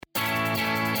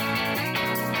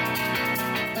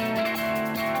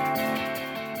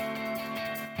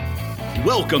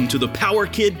Welcome to the Power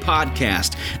Kid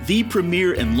Podcast, the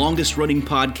premier and longest running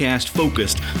podcast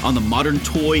focused on the modern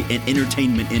toy and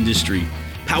entertainment industry.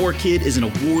 Power Kid is an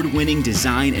award-winning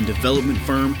design and development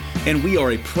firm, and we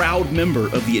are a proud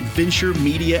member of the Adventure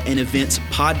Media and Events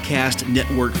Podcast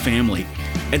Network family.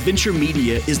 Adventure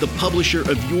Media is the publisher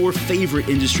of your favorite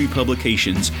industry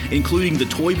publications, including The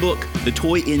Toy Book, The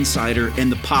Toy Insider,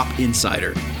 and The Pop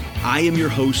Insider. I am your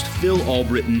host, Phil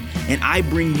Albritton, and I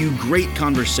bring you great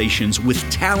conversations with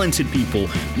talented people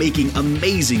making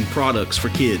amazing products for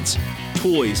kids.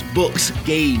 Toys, books,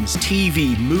 games,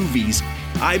 TV, movies.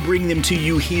 I bring them to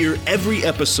you here every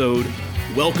episode.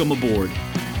 Welcome aboard.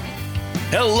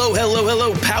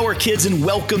 Hello, Power Kids, and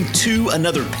welcome to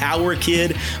another Power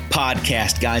Kid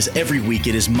podcast. Guys, every week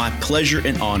it is my pleasure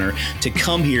and honor to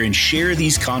come here and share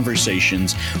these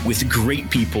conversations with great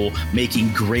people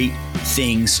making great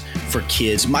things for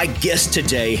kids. My guest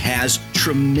today has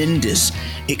tremendous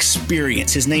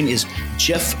experience. His name is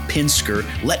Jeff Pinsker.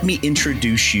 Let me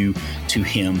introduce you to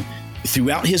him.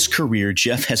 Throughout his career,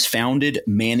 Jeff has founded,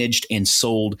 managed, and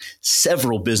sold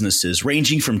several businesses,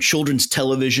 ranging from children's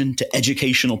television to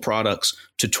educational products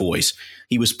to toys.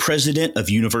 He was president of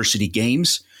University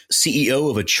Games,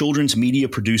 CEO of a children's media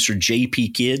producer,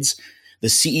 JP Kids, the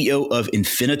CEO of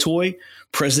Infinitoy,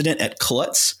 president at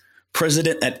Klutz,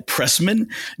 president at Pressman,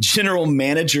 general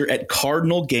manager at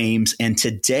Cardinal Games, and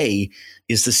today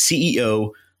is the CEO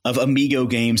of Amigo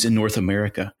Games in North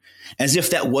America. As if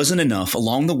that wasn't enough,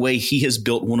 along the way, he has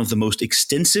built one of the most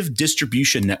extensive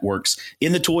distribution networks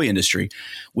in the toy industry,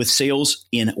 with sales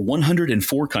in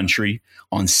 104 countries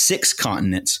on 6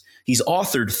 continents. He's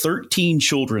authored 13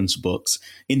 children's books,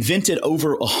 invented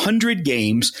over 100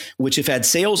 games, which have had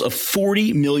sales of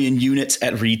 40 million units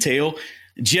at retail.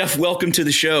 Jeff, welcome to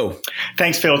the show.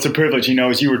 Thanks, Phil. It's a privilege. You know,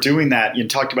 as you were doing that, you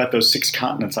talked about those 6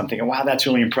 continents. I'm thinking, wow, that's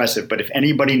really impressive. But if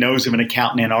anybody knows of an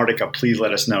account in Antarctica, please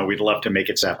let us know. We'd love to make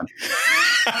it 7.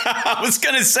 I was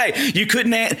going to say, you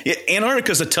couldn't.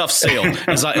 Antarctica's a tough sale,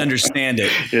 as I understand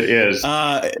it. It is.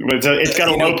 But it's got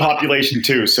a low population,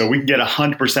 too. So we can get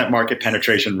 100% market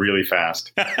penetration really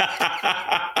fast.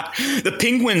 The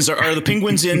penguins are the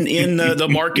penguins in the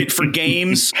market for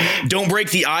games. Don't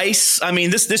break the ice. I mean,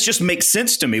 this just makes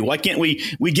sense to me. Why can't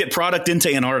we get product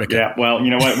into Antarctica? Yeah, well,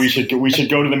 you know what? We should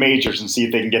go to the majors and see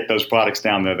if they can get those products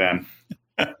down there then.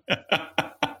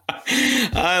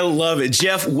 I love it.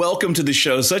 Jeff, welcome to the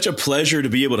show. Such a pleasure to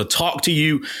be able to talk to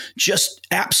you. Just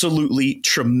absolutely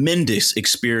tremendous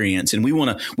experience. And we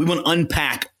want to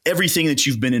unpack everything that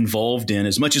you've been involved in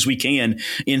as much as we can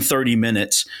in 30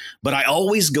 minutes. But I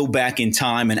always go back in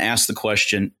time and ask the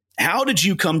question, how did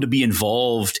you come to be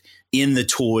involved in the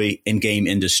toy and game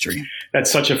industry?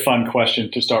 That's such a fun question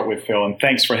to start with, Phil, and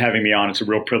thanks for having me on. It's a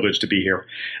real privilege to be here.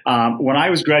 When I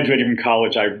was graduating from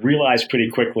college, I realized pretty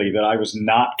quickly that I was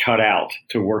not cut out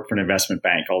to work for an investment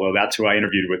bank, although that's who I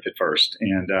interviewed with at first.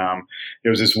 And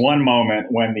there was this one moment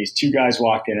when these 2 guys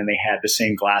walked in and they had the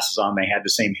same glasses on, they had the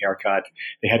same haircut,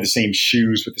 they had the same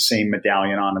shoes with the same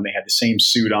medallion on, and they had the same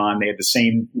suit on, they had the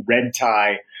same red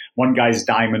tie. One guy's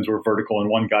diamonds were vertical and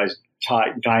one guy's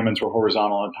diamonds were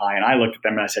horizontal on tie. And I looked at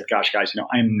them and I said, gosh, guys,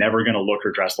 I'm never going to look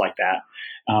or dress like that.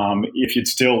 If you'd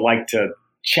still like to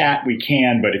chat, we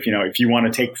can. But if you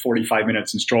want to take 45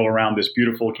 minutes and stroll around this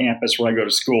beautiful campus where I go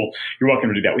to school, you're welcome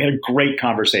to do that. We had a great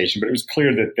conversation, but it was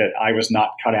clear that I was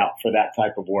not cut out for that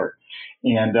type of work.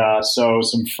 And so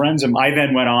some friends of mine, I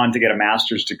then went on to get a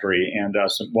master's degree. And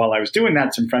while I was doing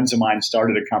that, some friends of mine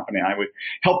started a company. I would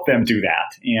help them do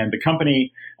that. And the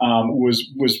company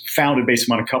was founded based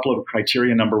on a couple of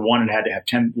criteria. Number one, it had to have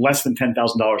less than $10,000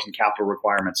 in capital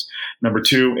requirements. Number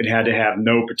two, it had to have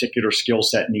no particular skill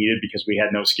set needed because we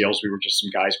had no skills. We were just some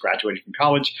guys graduating from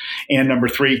college. And number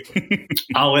three,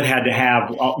 all it had to have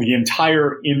the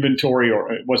entire inventory,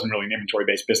 or it wasn't really an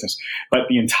inventory-based business, but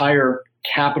the entire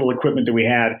capital equipment that we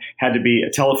had to be a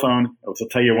telephone, I'll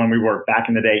tell you when we were back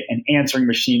in the day, an answering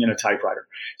machine and a typewriter.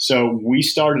 So we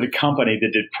started a company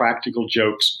that did practical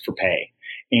jokes for pay.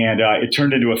 And it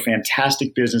turned into a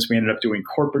fantastic business. We ended up doing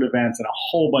corporate events and a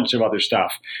whole bunch of other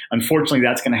stuff. Unfortunately,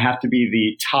 that's going to have to be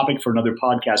the topic for another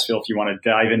podcast, Phil, if you want to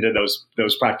dive into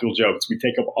those practical jokes. We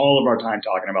take up all of our time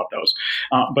talking about those.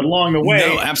 But along the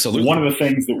way, absolutely, one of the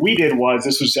things that we did was,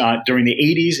 this was during the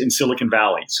 80s in Silicon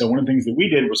Valley. So one of the things that we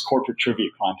did was corporate trivia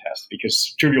contests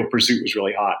because Trivial Pursuit was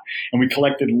really hot. And we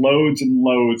collected loads and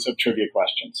loads of trivia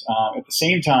questions. At the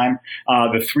same time,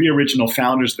 the 3 original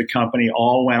founders of the company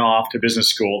all went off to business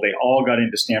school. They all got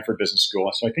into Stanford Business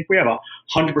School. So I think we have a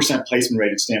 100% placement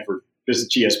rate at Stanford Business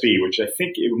GSB, which I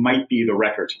think it might be the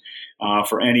record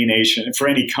for any nation, for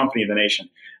any company in the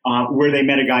nation, where they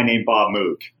met a guy named Bob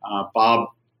Moog. Bob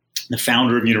the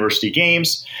founder of University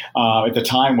Games, at the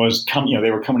time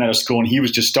they were coming out of school, and he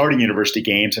was just starting University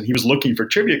Games, and he was looking for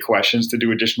trivia questions to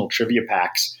do additional trivia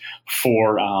packs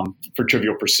for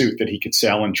Trivial Pursuit that he could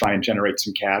sell and try and generate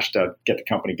some cash to get the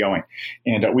company going.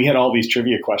 And we had all these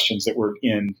trivia questions that were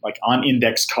on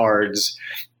index cards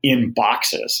in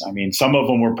boxes. I mean, some of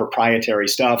them were proprietary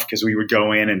stuff because we would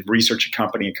go in and research a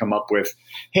company and come up with,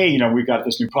 hey, we've got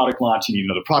this new product launch, you need to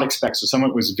know the product specs. So some of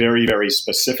it was very, very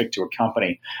specific to a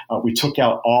company. We took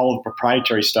out all of the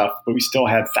proprietary stuff, but we still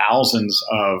had thousands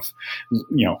of,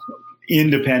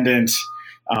 independent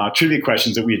trivia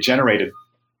questions that we had generated.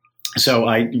 So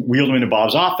I wheeled him into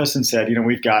Bob's office and said,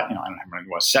 we've got, I don't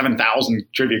know, 7,000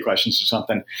 trivia questions or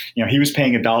something. He was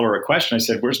paying $1 a question. I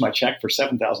said, where's my check for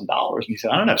 $7,000? And he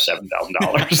said, I don't have $7,000.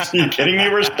 Are you kidding me?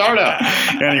 We're a startup.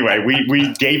 Anyway,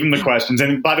 we gave him the questions.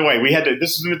 And by the way,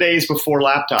 this is in the days before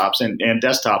laptops and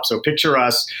desktops. So picture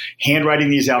us handwriting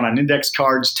these out on index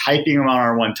cards, typing them on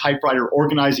our one typewriter,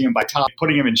 organizing them by topic,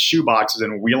 putting them in shoe boxes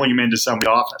and wheeling them into somebody's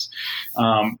office.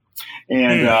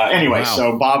 Anyway, wow.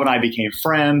 So Bob and I became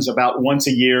friends. About once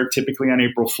a year, typically on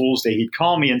April Fool's Day, he'd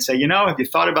call me and say, have you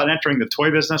thought about entering the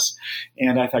toy business?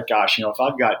 And I thought, gosh, if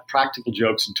I've got practical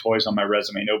jokes and toys on my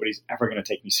resume, nobody's ever going to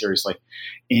take me seriously.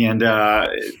 And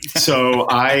so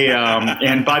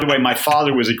and by the way, my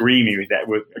father was agreeing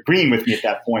with me at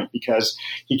that point, because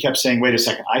he kept saying, wait a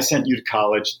second, I sent you to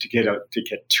college to get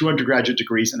 2 undergraduate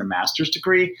degrees and a master's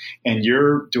degree, and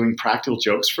you're doing practical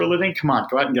jokes for a living? Come on,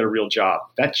 go out and get a real job.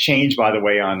 That changed, by the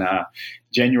way, on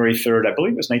January 3rd, I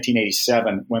believe it was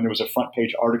 1987, when there was a front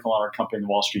page article on our company in the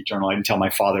Wall Street Journal. I didn't tell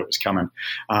my father it was coming.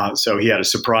 So he had a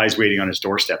surprise waiting on his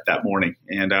doorstep that morning.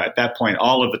 And at that point,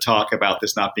 all of the talk about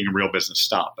this not being a real business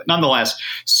stopped. But nonetheless,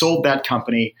 sold that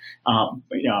company.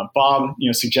 Bob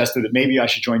suggested that maybe I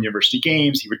should join University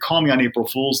Games. He would call me on April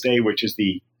Fool's Day, which is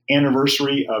the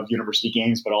anniversary of University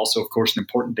Games, but also, of course, an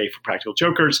important day for Practical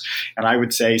Jokers. And I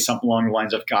would say something along the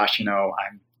lines of, gosh,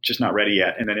 I'm just not ready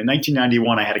yet. And then in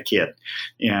 1991, I had a kid,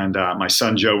 and my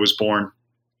son Joe was born.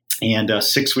 And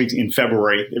 6 weeks in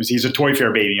February, he's a Toy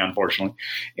Fair baby, unfortunately.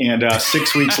 And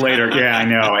 6 weeks later, yeah, I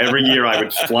know. Every year I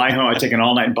would fly home. I'd take an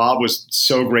all night. And Bob was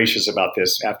so gracious about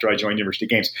this. After I joined University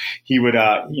Games, he would,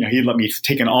 he'd let me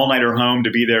take an all nighter home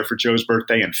to be there for Joe's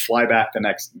birthday and fly back the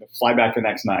next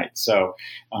night. So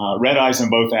red eyes on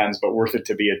both ends, but worth it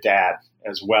to be a dad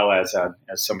as well as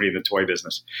somebody in the toy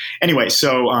business. Anyway,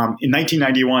 so in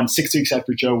 1991, 6 weeks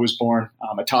after Joe was born,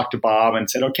 I talked to Bob and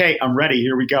said, okay, I'm ready.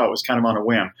 Here we go. It was kind of on a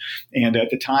whim. And at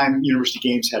the time, University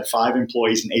Games had 5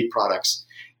 employees and 8 products.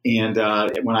 And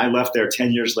when I left there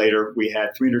 10 years later, we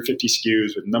had 350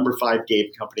 SKUs with number 5 game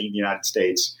company in the United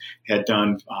States, had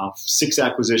done 6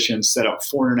 acquisitions, set up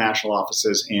 4 international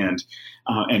offices, and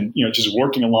just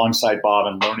working alongside Bob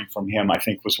and learning from him, I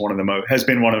think has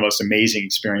been one of the most amazing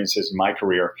experiences in my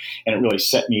career, and it really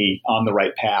set me on the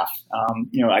right path.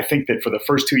 I think that for the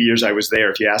first 2 years I was there,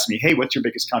 if you asked me, hey, what's your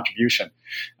biggest contribution?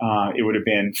 It would have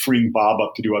been freeing Bob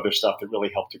up to do other stuff that really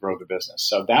helped to grow the business.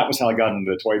 So that was how I got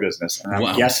into the toy business. And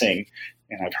I'm guessing,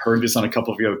 and I've heard this on a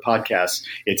couple of your other podcasts,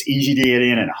 it's easy to get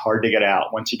in and hard to get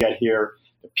out. Once you get here,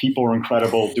 the people are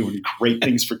incredible. Doing great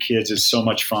things for kids is so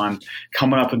much fun.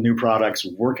 Coming up with new products,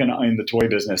 working in the toy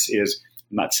business is,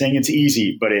 I'm not saying it's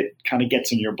easy, but it kind of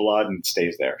gets in your blood and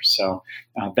stays there. So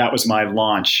that was my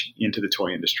launch into the toy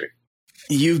industry.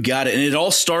 You've got it. And it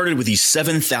all started with these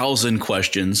 7,000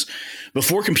 questions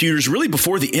before computers, really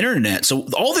before the internet. So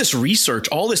all this research,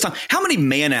 all this time, how many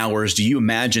man hours do you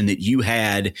imagine that you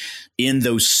had in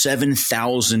those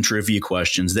 7,000 trivia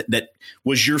questions that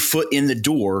was your foot in the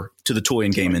door to the toy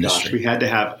and game industry? Gosh, we had to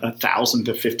have 1,000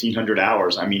 to 1,500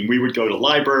 hours. I mean, we would go to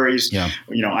libraries. Yeah.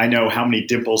 I know how many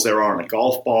dimples there are in a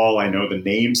golf ball. I know the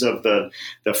names of the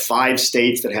 5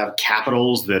 states that have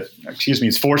capitals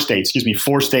it's 4 states,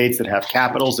 4 states that have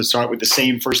capitals that start with the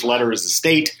same first letter as the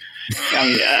state.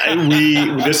 I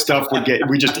mean,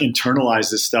 we just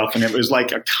internalized this stuff, and it was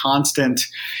like a constant,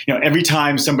 every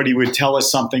time somebody would tell us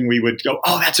something, we would go,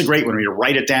 oh, that's a great one. We'd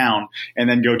write it down and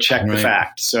then go check the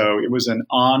fact. So it was an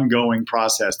ongoing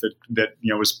process that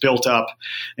was built up.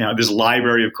 This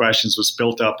library of questions was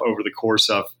built up over the course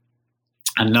of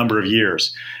a number of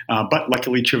years. But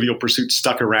luckily, Trivial Pursuit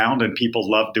stuck around, and people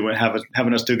loved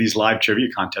having us do these live trivia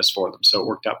contests for them. So it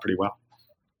worked out pretty well.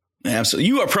 Absolutely.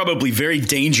 You are probably very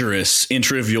dangerous in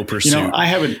Trivial Pursuit.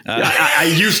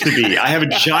 I used to be. I have a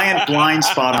giant blind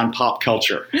spot on pop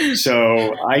culture.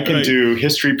 So I can do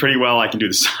history pretty well. I can do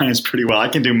the science pretty well. I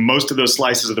can do most of those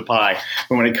slices of the pie.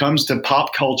 But when it comes to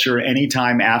pop culture,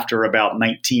 anytime after about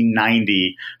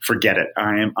 1990, forget it.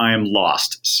 I am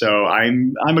lost. So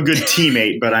I'm a good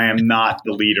teammate, but I am not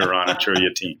the leader on a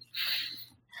trivia team.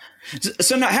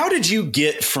 So now, how did you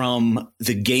get from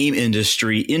the game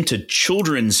industry into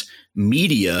children's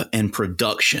media and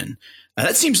production?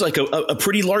 That seems like a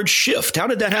pretty large shift. How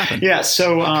did that happen? Yeah.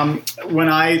 So when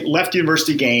I left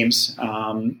University Games,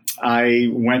 I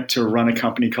went to run a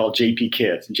company called JP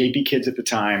Kids. And JP Kids at the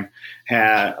time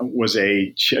was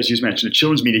as you mentioned, a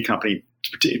children's media company,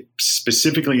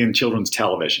 specifically in children's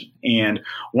television. And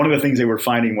one of the things they were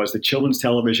finding was that children's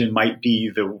television might be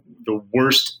the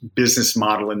worst business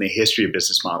model in the history of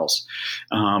business models.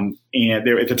 And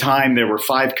at the time, there were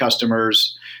 5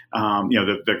 customers.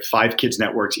 The 5 kids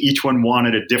networks, each one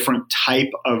wanted a different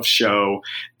type of show.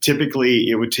 Typically,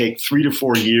 it would take 3 to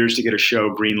 4 years to get a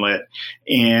show greenlit.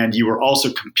 And you were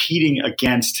also competing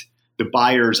against the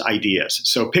buyer's ideas.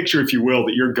 So picture, if you will,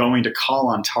 that you're going to call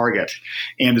on Target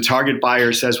and the Target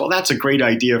buyer says, well, that's a great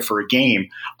idea for a game.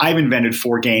 I've invented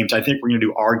 4 games. I think we're going to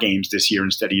do our games this year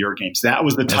instead of your games. That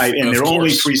was the type, and there were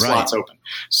only 3 slots open.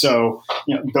 So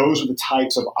those were the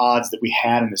types of odds that we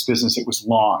had in this business. It was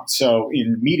long. So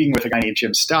in meeting with a guy named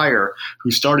Jim Steyer,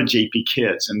 who started JP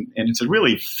Kids, and it's a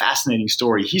really fascinating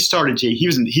story. He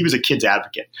was a kids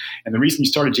advocate. And the reason he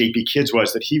started JP Kids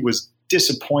was that he was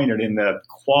disappointed in the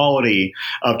quality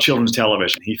of children's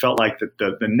television. He felt like that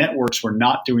the networks were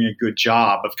not doing a good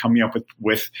job of coming up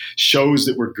with shows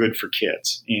that were good for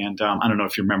kids. And I don't know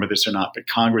if you remember this or not, but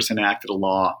Congress enacted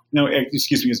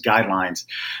guidelines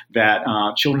that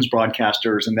children's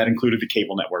broadcasters, and that included the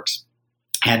cable networks,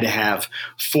 had to have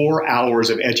 4 hours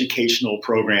of educational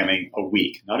programming a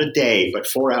week, not a day, but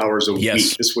 4 hours a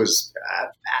week. This was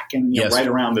back in right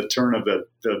around the turn of the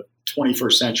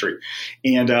 21st century.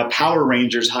 And Power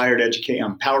Rangers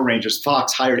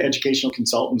Fox hired educational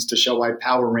consultants to show why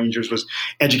Power Rangers was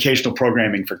educational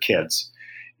programming for kids.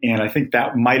 And I think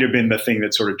that might have been the thing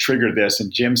that sort of triggered this.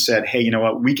 And Jim said, hey, you know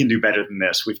what? We can do better than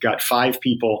this. We've got 5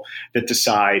 people that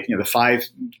decide, the 5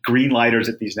 green lighters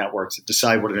at these networks that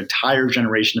decide what an entire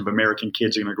generation of American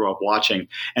kids are going to grow up watching.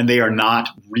 And they are not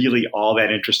really all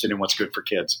that interested in what's good for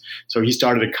kids. So he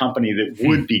started a company that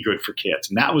would be good for kids.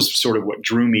 And that was sort of what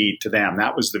drew me to them.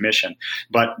 That was the mission.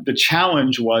 But the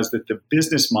challenge was that the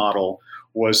business model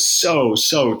was so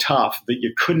tough that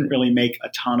you couldn't really make a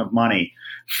ton of money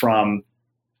from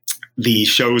the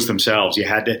shows themselves. You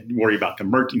had to worry about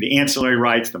the ancillary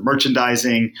rights, the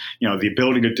merchandising, the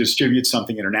ability to distribute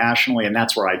something internationally. And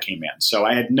that's where I came in. So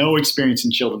I had no experience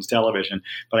in children's television,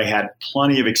 but I had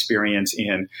plenty of experience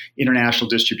in international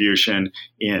distribution,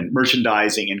 in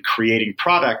merchandising, and creating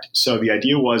product. So the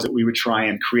idea was that we would try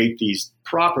and create these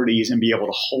properties and be able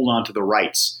to hold on to the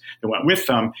rights that went with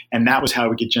them. And that was how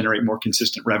we could generate more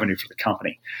consistent revenue for the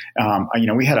company.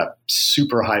 We had a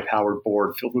super high-powered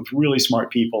board filled with really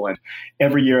smart people. And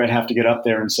every year I'd have to get up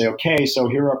there and say, okay, so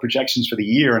here are our projections for the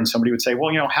year. And somebody would say,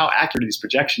 well, how accurate are these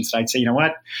projections? And I'd say, you know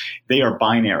what? They are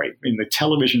binary. In the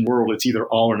television world, it's either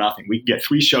all or nothing. We get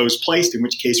 3 shows placed, in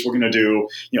which case we're going to do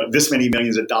this many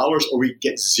millions of dollars, or we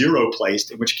get 0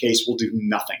 placed, in which case we'll do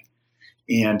nothing.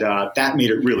 And that made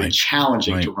it really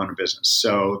challenging to run a business.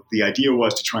 So the idea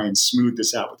was to try and smooth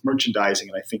this out with merchandising.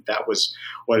 And I think that was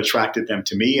what attracted them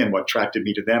to me. And what attracted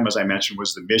me to them, as I mentioned,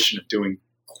 was the mission of doing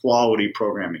quality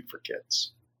programming for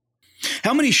kids.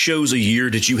 How many shows a year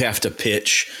did you have to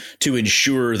pitch to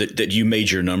ensure that you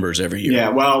made your numbers every year? Yeah,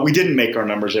 well, we didn't make our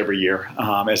numbers every year.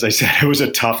 As I said, it was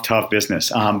a tough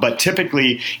business. But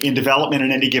typically in development at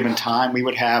any given time, we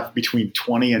would have between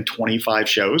 20 and 25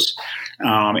 shows.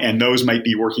 And those might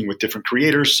be working with different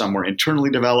creators. Some were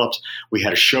internally developed. We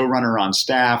had a showrunner on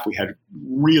staff. We had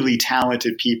really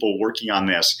talented people working on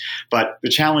this. But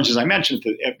the challenge, as I mentioned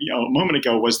a moment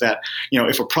ago, was that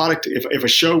if a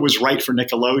show was right for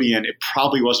Nickelodeon, it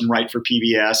probably wasn't right for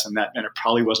PBS, and it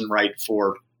probably wasn't right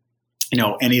for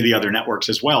any of the other networks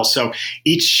as well. So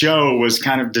each show was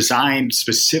kind of designed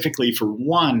specifically for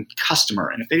one customer.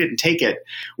 And if they didn't take it,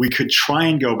 we could try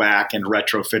and go back and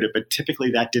retrofit it. But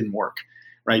typically that didn't work,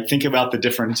 right? Think about the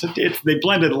difference. They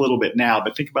blended a little bit now,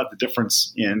 but think about the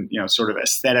difference in, sort of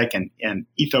aesthetic and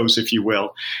ethos, if you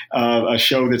will, of a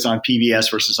show that's on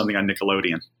PBS versus something on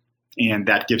Nickelodeon. And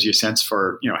that gives you a sense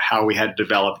for, how we had to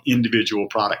develop individual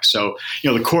products. So,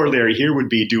 the corollary here would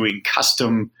be doing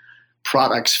custom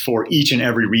products for each and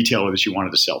every retailer that you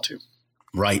wanted to sell to.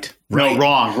 Right. No,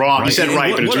 wrong. Right. You said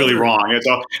right, but it's really wrong.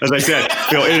 As I said,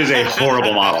 Phil, it is a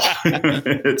horrible model.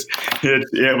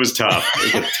 It was tough.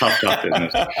 It was a tough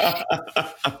business.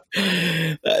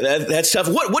 That's tough.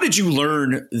 What did you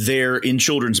learn there in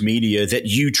children's media that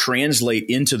you translate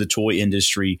into the toy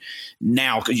industry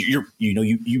now? Because you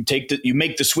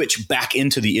make the switch back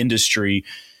into the industry.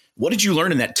 What did you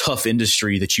learn in that tough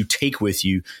industry that you take with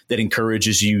you that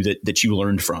encourages you that you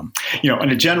learned from?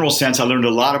 In a general sense, I learned a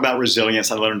lot about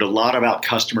resilience. I learned a lot about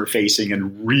customer facing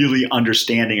and really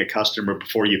understanding a customer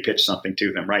before you pitch something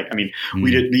to them, right? I mean,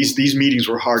 we did these meetings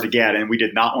were hard to get, and we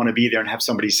did not want to be there and have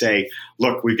somebody say,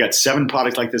 look, we've got 7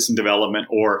 products like this in development,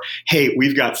 or, hey,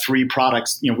 we've got 3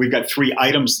 products, we've got 3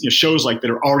 items, shows like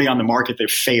that are already on the market. They've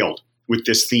failed with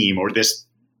this theme or this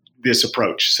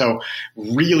approach. So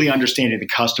really understanding the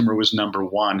customer was number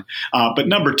one. But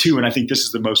number 2, and I think this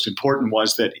is the most important,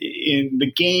 was that in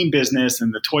the game business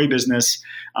and the toy business,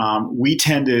 we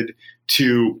tended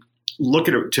to look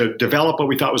at it, to develop what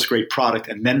we thought was a great product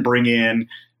and then bring in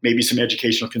maybe some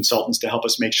educational consultants to help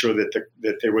us make sure that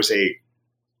there was a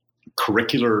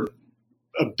curricular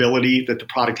ability that the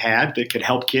product had that could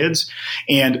help kids.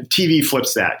 And TV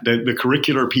flips that. The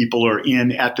curricular people are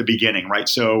in at the beginning, right?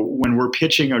 So when we're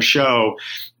pitching a show,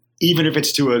 even if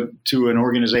it's to an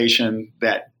organization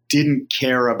that didn't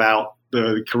care about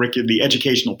the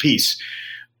educational piece,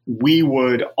 we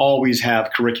would always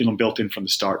have curriculum built in from the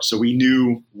start. So we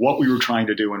knew what we were trying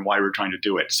to do and why we were trying to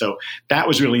do it. So that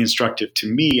was really instructive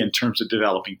to me in terms of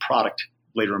developing product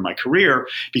later in my career,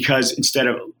 because instead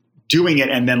of doing it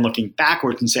and then looking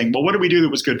backwards and saying, well, what did we do that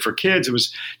was good for kids? It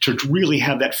was to really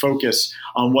have that focus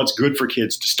on what's good for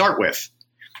kids to start with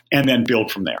and then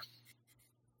build from there.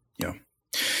 Yeah.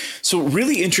 So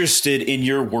really interested in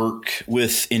your work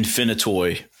with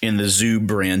Infinitoy in the Zoob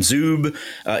brand. Zoob,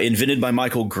 invented by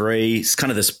Michael Gray, is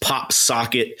kind of this pop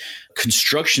socket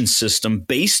construction system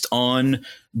based on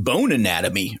bone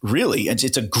anatomy, really.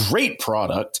 It's a great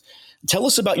product. Tell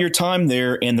us about your time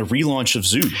there and the relaunch of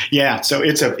Zoob. Yeah, so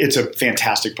it's a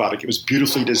fantastic product. It was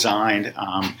beautifully designed.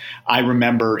 I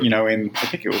remember, I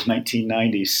think it was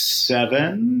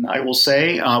 1997, I will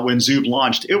say, when Zoob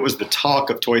launched. It was the talk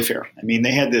of Toy Fair. I mean,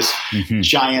 they had this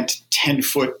giant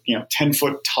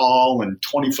 10-foot tall and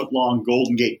 20-foot long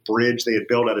Golden Gate Bridge they had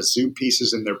built out of Zoob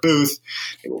pieces in their booth.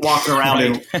 They were walking around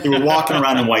in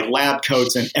white lab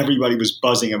coats, and everybody was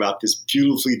buzzing about this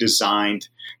beautifully designed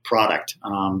product.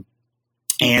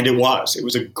 And it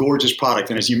was a gorgeous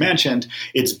product. And as you mentioned,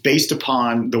 it's based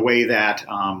upon the way that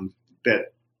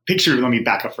let me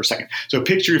back up for a second. So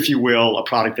picture, if you will, a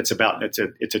product it's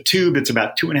a tube that's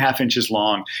about 2.5 inches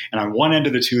long. And on one end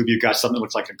of the tube, you've got something that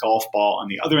looks like a golf ball. On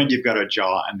the other end, you've got a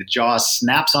jaw, and the jaw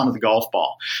snaps onto the golf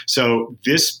ball. So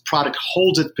this product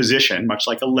holds its position, much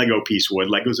like a Lego piece would.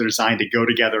 Legos are designed to go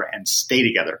together and stay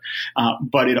together.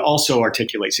 But it also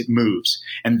articulates, it moves.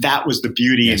 And that was the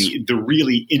beauty. Yes. And the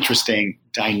really interesting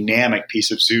dynamic piece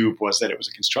of Zoob was that it was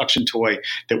a construction toy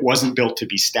that wasn't built to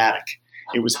be static.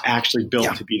 It was actually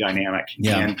built to be dynamic.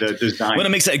 Yeah. And the design. When it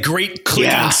makes that great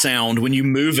clicking sound when you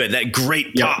move it, that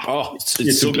great pop. Oh,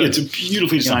 it's so good. It's a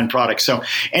beautifully designed product. So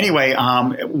anyway,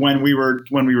 when we were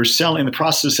in the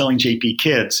process of selling JP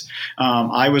Kids,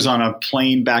 I was on a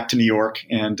plane back to New York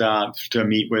and to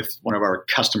meet with one of our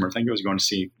customers. I think I was going to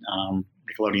see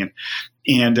Nickelodeon.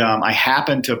 And I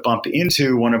happened to bump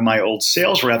into one of my old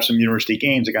sales reps from University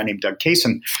Games, a guy named Doug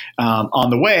Kaysen, on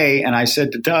the way. And I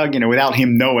said to Doug, without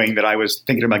him knowing that I was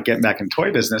thinking about getting back in the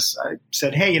toy business, I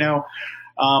said, hey,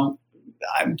 I'm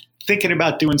thinking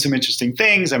about doing some interesting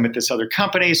things. I'm at this other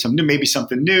company, maybe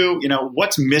something new.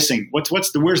 What's missing?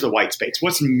 Where's the white space?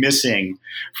 What's missing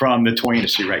from the toy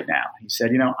industry right now? He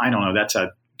said, I don't know.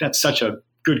 That's such a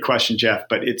good question, Jeff,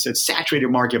 but it's a saturated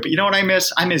market. But you know what I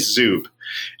miss? I miss Zoob.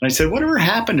 And I said, whatever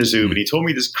happened to Zoob? And he told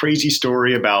me this crazy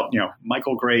story about,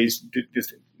 Michael Gray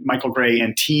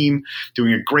and team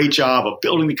doing a great job of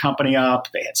building the company up.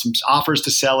 They had some offers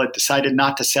to sell it, decided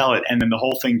not to sell it. And then the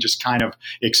whole thing just kind of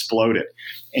exploded.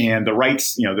 And the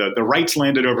rights, the rights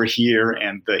landed over here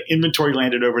and the inventory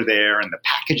landed over there and the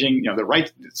packaging,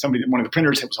 one of the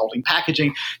printers was holding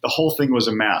packaging. The whole thing was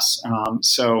a mess.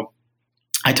 So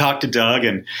I talked to Doug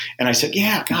and I said,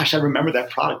 yeah, gosh, I remember that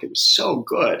product. It was so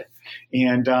good.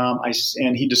 And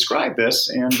he described this.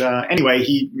 And anyway,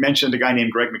 he mentioned a guy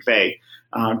named Greg McVeigh.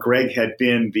 Greg had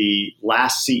been the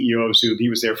last CEO of Zoob. He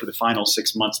was there for the final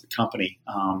 6 months of the company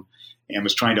and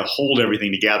was trying to hold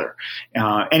everything together.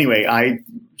 Anyway, I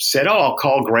said, I'll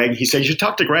call Greg. He said, you should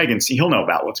talk to Greg and see, he'll know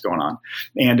about what's going on.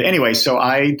 And anyway, so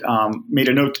I made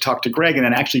a note to talk to Greg and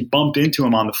then actually bumped into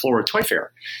him on the floor at Toy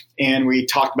Fair. And we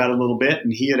talked about it a little bit.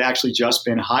 And he had actually just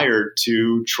been hired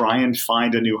to try and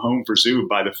find a new home for Zoob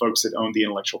by the folks that owned the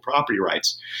intellectual property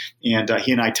rights. And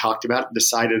he and I talked about it,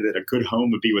 decided that a good home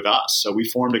would be with us. So we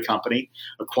formed a company,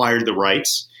 acquired the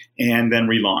rights, and then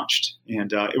relaunched.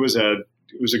 And it was a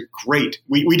great,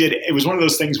 it was one of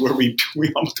those things where we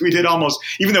did almost,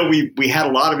 even though we had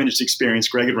a lot of industry experience.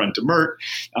 Greg had run Demert,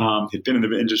 had been in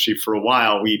the industry for a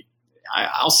while.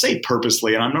 I'll say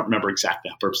purposely, and I don't remember exactly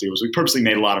how purposely it was. We purposely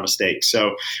made a lot of mistakes.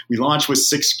 So we launched with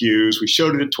 6 SKUs. We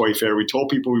showed it at Toy Fair. We told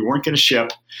people we weren't going to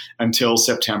ship until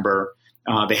September.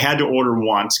 They had to order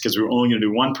once because we were only going to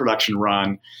do one production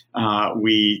run. There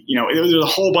was a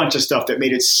whole bunch of stuff that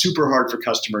made it super hard for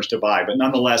customers to buy. But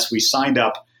nonetheless, we signed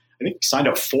up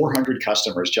 400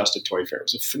 customers just at Toy Fair. It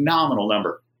was a phenomenal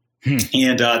number.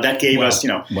 And that gave us,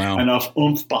 enough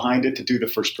oomph behind it to do the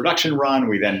first production run.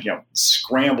 We then,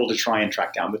 scrambled to try and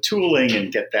track down the tooling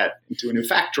and get that into a new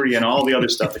factory and all the other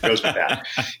stuff that goes with that.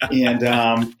 And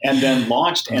then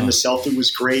launched, and the sell-through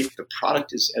was great. The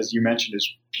product is, as you mentioned, is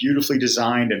beautifully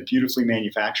designed and beautifully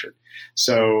manufactured.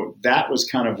 So that was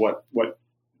kind of what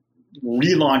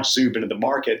relaunched Zoob into the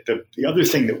market. The other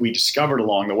thing that we discovered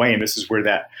along the way, and this is where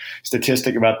that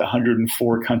statistic about the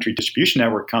 104 country distribution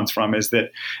network comes from, is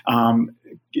that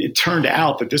it turned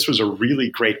out that this was a really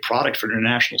great product for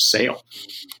international sale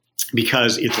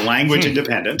because it's language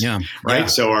independent, right? Yeah.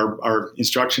 So our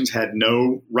instructions had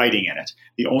no writing in it.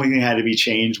 The only thing that had to be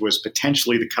changed was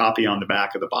potentially the copy on the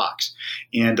back of the box.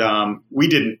 And we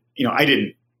didn't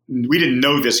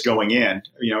know this going in,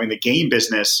 in the game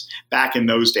business back in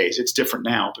those days. It's different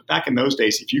now, but back in those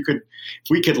days, if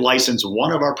we could license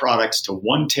one of our products to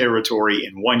one territory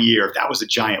in 1 year, that was a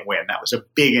giant win. That was a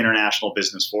big international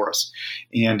business for us.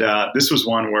 And this was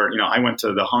one where, I went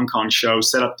to the Hong Kong show,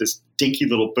 set up this dinky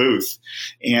little booth,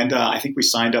 and I think we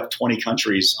signed up 20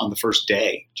 countries on the first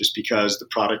day just because the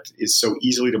product is so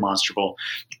easily demonstrable,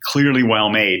 clearly well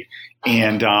made,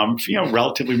 and,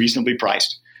 relatively reasonably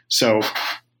priced. So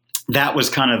that was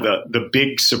kind of the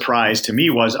big surprise to me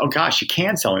was, oh gosh, you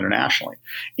can sell internationally.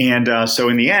 And so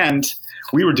in the end,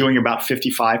 we were doing about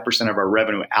 55% of our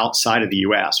revenue outside of the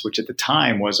US, which at the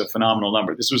time was a phenomenal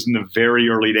number. This was in the very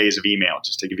early days of email,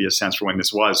 just to give you a sense for when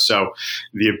this was. So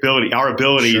our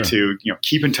ability to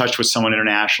keep in touch with someone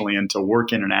internationally and to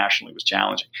work internationally was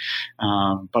challenging.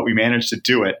 But we managed to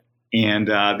do it. And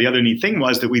the other neat thing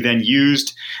was that we then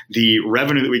used the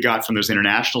revenue that we got from those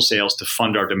international sales to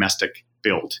fund our domestic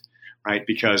build. Right?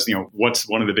 Because, what's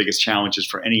one of the biggest challenges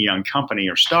for any young company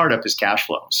or startup is cash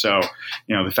flow. So,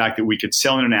 the fact that we could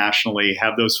sell internationally,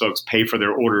 have those folks pay for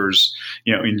their orders,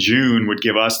 in June would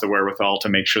give us the wherewithal to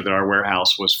make sure that our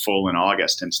warehouse was full in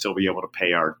August and still be able to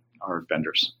pay our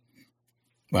vendors.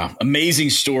 Wow. Amazing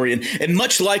story. And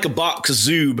much like a box of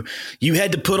Zoob, you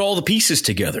had to put all the pieces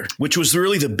together, which was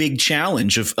really the big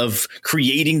challenge of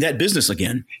creating that business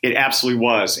again. It absolutely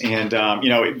was. And,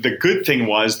 the good thing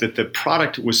was that the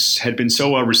product had been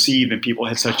so well received and people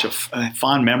had such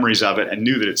fond memories of it and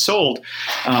knew that it sold,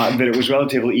 that it was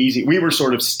relatively easy. We were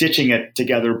sort of stitching it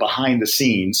together behind the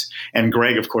scenes. And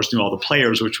Greg, of course, knew all the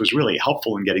players, which was really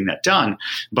helpful in getting that done.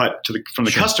 But from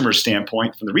the customer's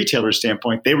standpoint, from the retailer's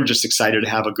standpoint, they were just excited to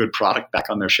have a good product back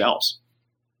on their shelves.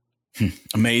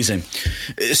 Amazing.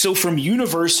 So from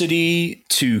university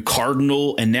to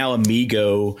Cardinal and now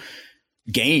Amigo,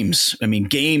 games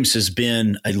has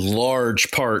been a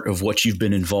large part of what you've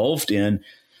been involved in.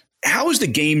 How has the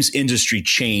games industry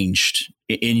changed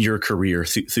in your career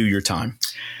through your time?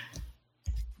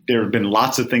 There have been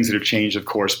lots of things that have changed, of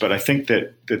course, but I think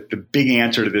that the big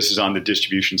answer to this is on the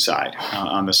distribution side,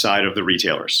 on the side of the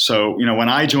retailers. So, when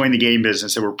I joined the game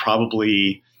business, there were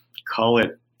probably, call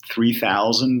it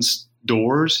 3,000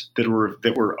 doors that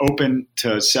were open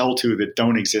to sell to that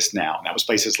don't exist now. And that was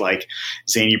places like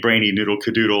Zany Brainy, Noodle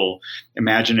Cadoodle,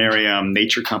 Imaginarium,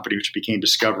 Nature Company, which became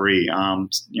Discovery,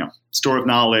 Store of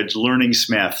Knowledge, Learning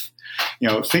Smith.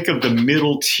 Think of the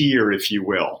middle tier, if you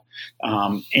will.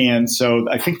 And so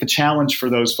I think the challenge for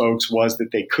those folks was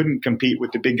that they couldn't compete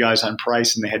with the big guys on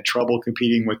price, and they had trouble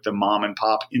competing with the mom and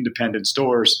pop independent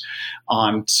stores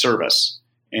on service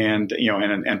and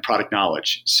product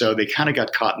knowledge. So they kind of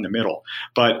got caught in the middle.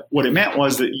 But what it meant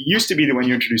was that it used to be that when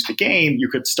you introduced a game, you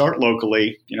could start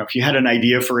locally. If you had an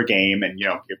idea for a game and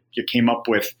you came up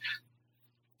with,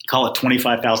 call it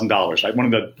 $25,000. Right?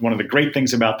 One of the great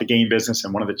things about the game business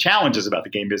and one of the challenges about the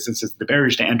game business is the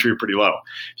barriers to entry are pretty low.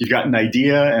 If you've got an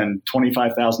idea and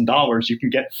 $25,000, you can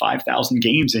get 5,000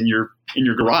 games in your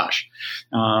garage.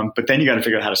 But then you got to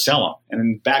figure out how to sell them.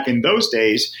 And back in those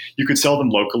days, you could sell them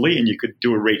locally, and you could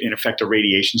do a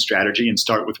radiation strategy and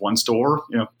start with one store.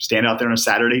 Stand out there on a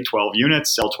Saturday, 12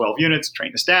 units, sell 12 units,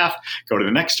 train the staff, go to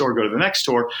the next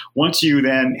store. Once you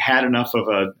then had enough of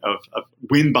a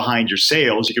wind behind your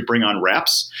sales, you could bring on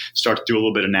reps, start to do a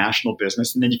little bit of national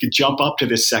business, and then you could jump up to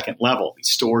this second level, these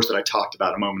stores that I talked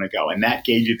about a moment ago. And that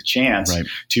gave you the chance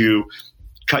to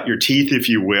cut your teeth, if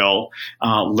you will,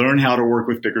 learn how to work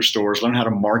with bigger stores, learn how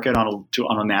to market on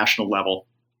a national level.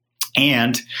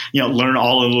 and, learn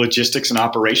all of the logistics and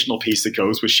operational piece that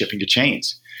goes with shipping to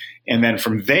chains. And then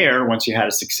from there, once you had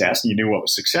a success and you knew what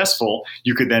was successful,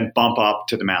 you could then bump up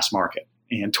to the mass market.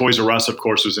 And Toys R Us, of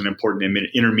course, was an important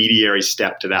intermediary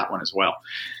step to that one as well.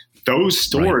 Those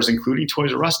stores, right, including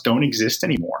Toys R Us, don't exist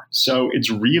anymore. So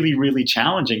it's really, really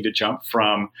challenging to jump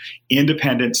from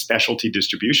independent specialty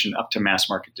distribution up to mass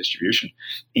market distribution.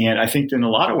 And I think in a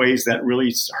lot of ways that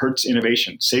really hurts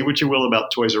innovation. Say what you will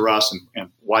about Toys R Us and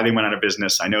why they went out of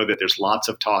business. I know that there's lots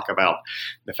of talk about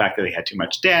the fact that they had too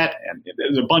much debt and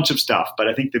there's a bunch of stuff. But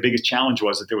I think the biggest challenge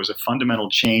was that there was a fundamental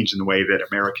change in the way that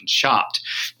Americans shopped,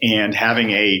 and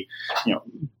having a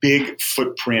big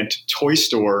footprint toy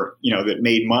store that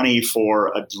made money for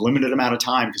a limited amount of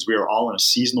time, because we were all in a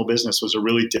seasonal business, was a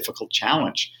really difficult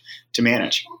challenge to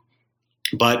manage.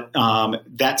 But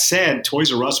that said,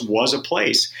 Toys R Us was a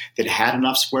place that had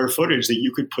enough square footage that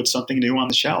you could put something new on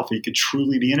the shelf. You could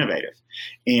truly be innovative.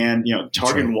 And,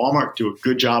 Target and Walmart do a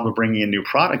good job of bringing in new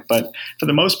product. But for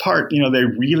the most part, they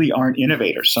really aren't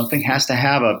innovators. Something has to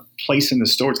have a place in the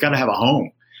store. It's got to have a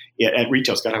home. At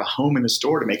retail, it's got to have a home in the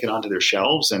store to make it onto their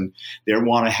shelves, and they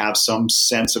want to have some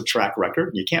sense of track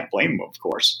record. You can't blame them, of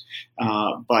course.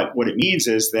 But what it means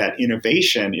is that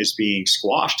innovation is being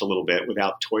squashed a little bit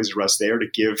without Toys R Us there to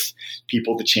give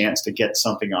people the chance to get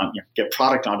something get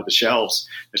product onto the shelves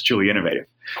that's truly innovative.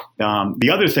 The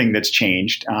other thing that's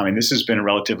changed, and this has been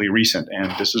relatively recent,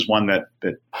 and this is one that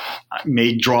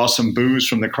may draw some boos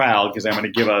from the crowd because I'm going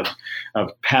to give a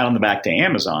pat on the back to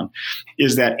Amazon,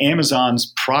 is that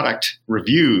Amazon's product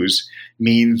reviews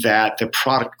mean that the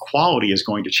product quality is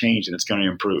going to change and it's going to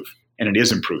improve. And it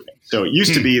is improving. So it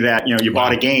used to be that you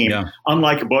bought a game,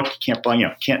 unlike a book, you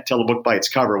can't tell a book by its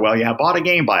cover. Well, you bought a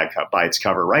game by its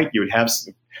cover, right? You would have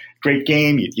great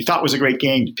game you thought was a great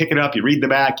game. You pick it up, you read the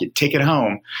back, you take it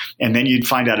home, and then you'd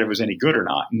find out if it was any good or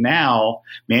not. Now,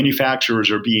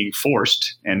 manufacturers are being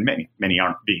forced, and many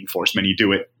aren't being forced. Many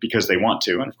do it because they want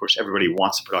to, and of course, everybody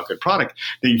wants to put out good product.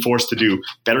 Being forced to do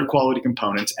better quality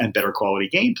components and better quality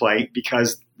gameplay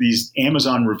because these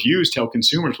Amazon reviews tell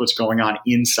consumers what's going on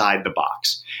inside the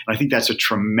box. And I think that's a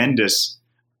tremendous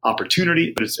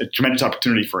opportunity, but it's a tremendous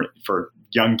opportunity for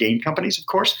young game companies, of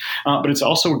course, but it's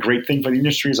also a great thing for the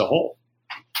industry as a whole.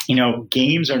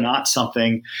 Games are not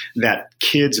something that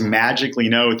kids magically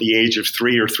know at the age of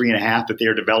 3 or 3.5 that they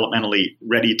are developmentally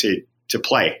ready to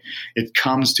play. It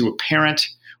comes to a parent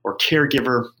or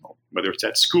caregiver, whether it's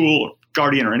at school or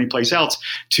guardian or any place else,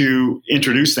 to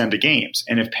introduce them to games.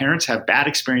 And if parents have bad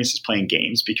experiences playing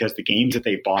games because the games that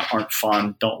they bought aren't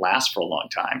fun, don't last for a long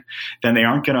time, then they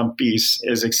aren't going to be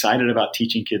as excited about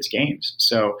teaching kids games.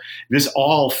 So this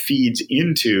all feeds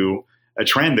into a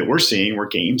trend that we're seeing where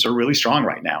games are really strong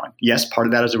right now. And yes, part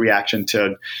of that is a reaction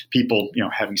to people,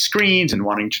 having screens and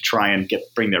wanting to try and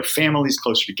bring their families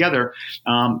closer together.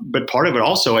 But part of it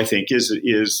also, I think,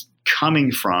 is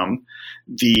coming from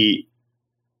the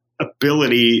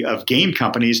ability of game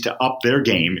companies to up their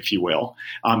game, if you will,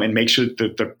 and make sure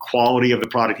that the quality of the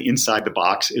product inside the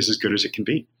box is as good as it can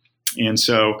be. And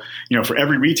so, for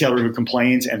every retailer who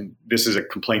complains, and this is a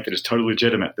complaint that is totally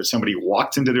legitimate, that somebody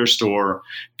walks into their store,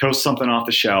 posts something off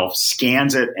the shelf,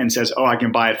 scans it, and says, oh, I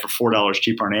can buy it for $4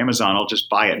 cheaper on Amazon. I'll just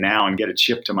buy it now and get it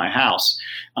shipped to my house.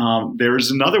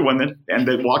 There's another one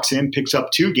that walks in, picks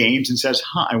up 2 games and says,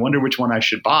 I wonder which one I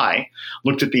should buy,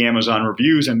 looked at the Amazon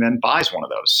reviews, and then buys one of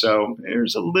those. So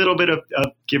there's a little bit of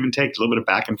give and take, a little bit of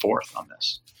back and forth on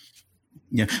this.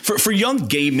 Yeah. For young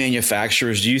game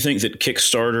manufacturers, do you think that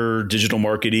Kickstarter, digital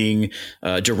marketing,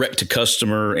 direct to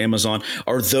customer, Amazon,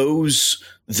 are those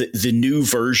the new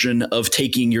version of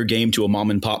taking your game to a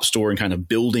mom and pop store and kind of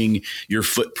building your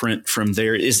footprint from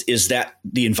there? Is that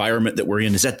the environment that we're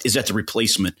in? Is that the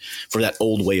replacement for that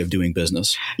old way of doing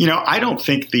business? I don't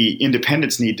think the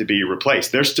independents need to be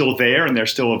replaced. They're still there and they're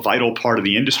still a vital part of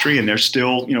the industry, and they're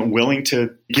still, willing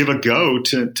to give a go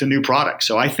to new products.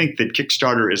 So I think that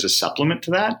Kickstarter is a supplement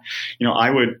to that.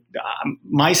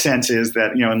 My sense is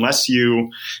that, unless you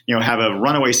have a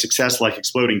runaway success like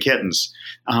Exploding Kittens,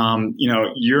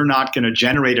 you're not going to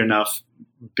generate enough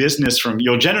business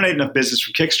you'll generate enough business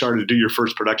from Kickstarter to do your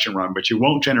first production run, but you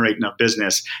won't generate enough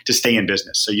business to stay in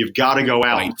business. So you've got to go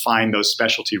out and find those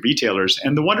specialty retailers.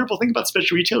 And the wonderful thing about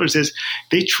specialty retailers is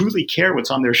they truly care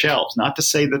what's on their shelves. Not to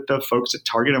say that the folks at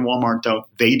Target and Walmart don't.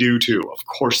 They do too. Of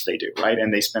course they do, right?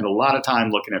 And they spend a lot of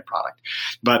time looking at product.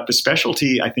 But the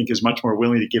specialty, I think, is much more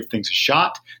willing to give things a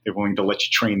shot. They're willing to let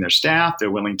you train their staff.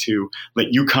 They're willing to let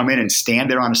you come in and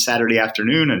stand there on a Saturday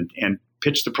afternoon and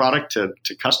pitch the product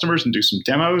to customers and do some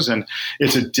demos. And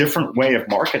it's a different way of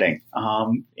marketing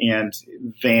and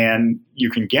than you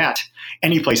can get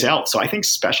anyplace else. So I think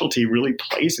specialty really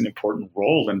plays an important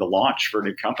role in the launch for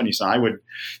new companies. And I would,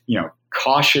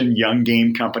 caution young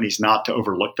game companies not to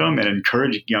overlook them and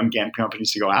encourage young game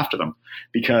companies to go after them,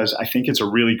 because I think it's a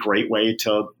really great way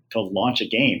to launch a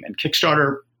game. And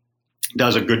Kickstarter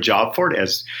does a good job for it,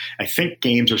 as I think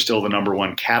games are still the number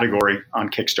one category on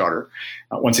Kickstarter.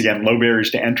 Once again, low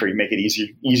barriers to entry make it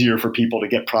easier for people to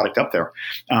get product up there.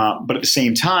 But at the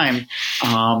same time,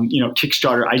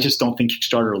 Kickstarter, I just don't think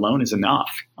Kickstarter alone is enough.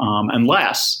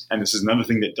 Unless, and this is another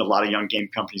thing that a lot of young game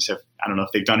companies have, I don't know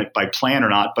if they've done it by plan or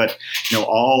not, but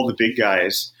all the big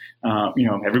guys,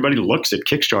 everybody looks at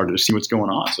Kickstarter to see what's going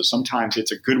on. So sometimes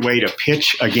it's a good way to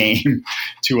pitch a game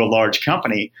to a large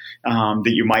company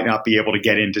that you might not be able to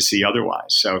get in to see otherwise.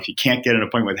 So if you can't get an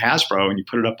appointment with Hasbro and you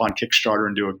put it up on Kickstarter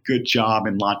and do a good job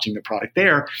in launching the product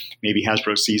there, maybe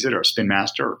Hasbro sees it, or Spin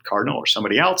Master or Cardinal or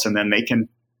somebody else, and then they can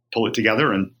pull it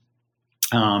together and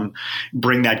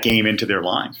bring that game into their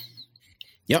line.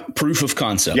 Yep, proof of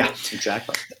concept. Yeah,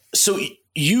 exactly. So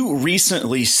you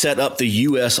recently set up the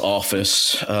U.S.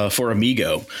 office for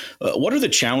Amigo. What are the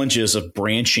challenges of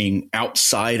branching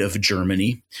outside of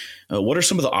Germany? What are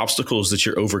some of the obstacles that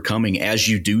you're overcoming as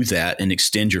you do that and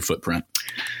extend your footprint?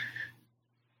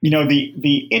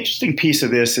 The interesting piece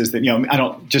of this is that, I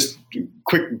don't just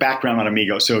quick background on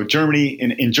Amigo. So Germany,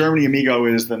 in Germany, Amigo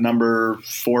is the number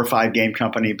 4 or 5 game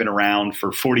company, been around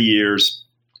for 40 years.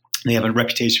 They have a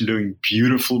reputation for doing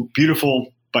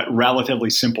beautiful, but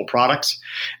relatively simple products.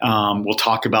 We'll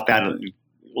talk about that.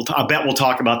 I bet we'll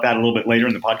talk about that a little bit later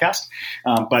in the podcast.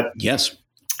 But yes,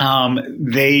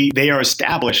 they are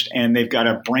established and they've got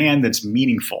a brand that's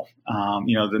meaningful.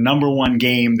 The number one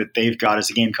game that they've got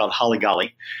is a game called Holly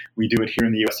We do it here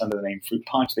in the U.S. under the name Fruit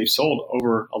Punch. They've sold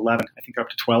over 11, I think up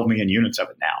to 12 million units of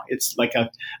it now. It's like a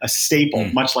staple,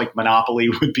 much like Monopoly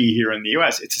would be here in the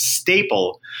U.S. It's a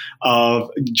staple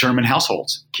of German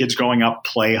households. Kids growing up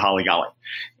play Holly.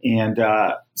 And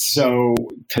so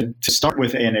to start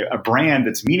with a brand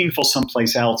that's meaningful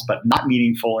someplace else, but not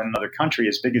meaningful in another country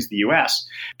as big as the U.S.,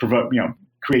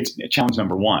 creates challenge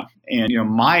number one. And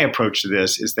my approach to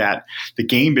this is that the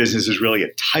game business is really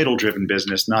a title-driven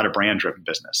business, not a brand-driven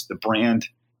business.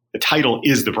 The title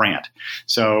is the brand.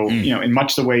 So in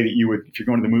much the way that you would, if you're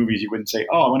going to the movies, you wouldn't say,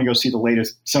 "Oh, I want to go see the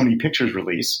latest Sony Pictures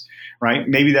release," right?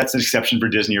 Maybe that's an exception for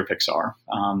Disney or Pixar.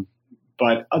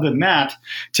 But other than that,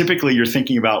 typically you're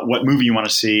thinking about what movie you want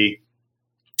to see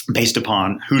based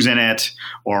upon who's in it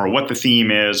or what the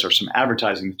theme is or some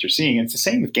advertising that you're seeing. And it's the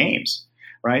same with games,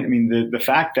 right? I mean, the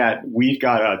fact that we've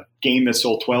got a game that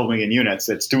sold 12 million units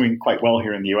that's doing quite well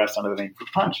here in the U.S. under the name Fruit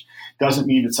Punch doesn't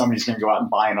mean that somebody's going to go out and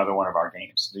buy another one of our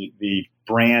games. The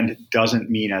brand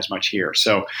doesn't mean as much here.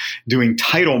 So doing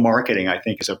title marketing, I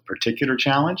think, is a particular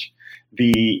challenge.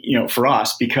 For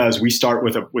us, because we start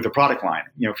with a product line.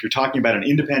 If you're talking about an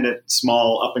independent,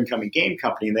 small, up and coming game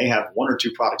company and they have 1 or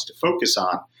 2 products to focus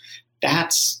on,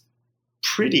 that's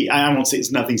pretty. I won't say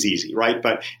nothing's easy, right?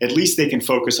 But at least they can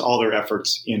focus all their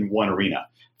efforts in one arena.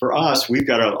 For us, we've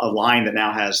got a line that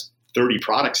now has 30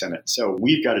 products in it. So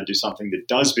we've got to do something that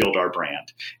does build our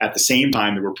brand at the same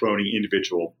time that we're promoting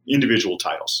individual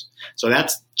titles. So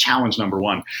that's challenge number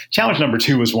one. Challenge number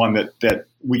 2 is one that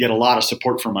we get a lot of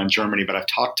support from on Germany, but I've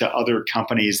talked to other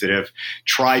companies that have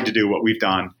tried to do what we've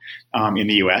done in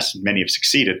the US, and many have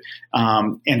succeeded.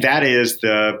 And that is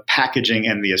the packaging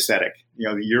and the aesthetic.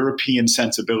 The European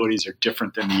sensibilities are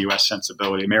different than the US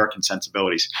American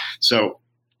sensibilities. So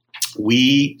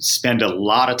we spend a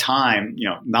lot of time,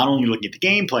 not only looking at the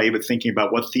gameplay, but thinking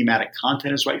about what thematic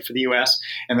content is right for the US,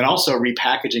 and then also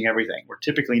repackaging everything. We're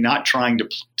typically not trying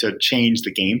to change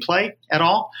the gameplay at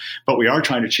all, but we are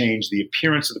trying to change the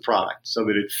appearance of the product so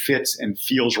that it fits and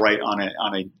feels right on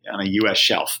a US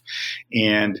shelf.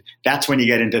 And that's when you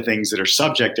get into things that are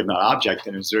subjective, not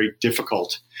objective, and it's very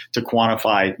difficult to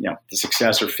quantify, the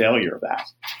success or failure of that.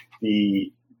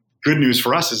 The good news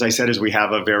for us, as I said, is we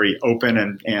have a very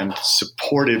open and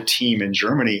supportive team in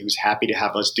Germany who's happy to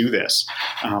have us do this.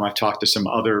 I've talked to some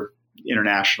other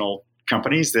international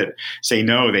companies that say,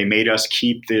 no, they made us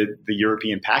keep the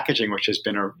European packaging, which has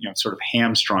been sort of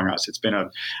hamstrung us. It's been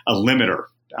a limiter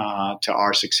to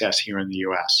our success here in the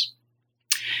U.S.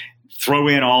 Throw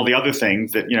in all the other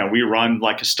things that, we run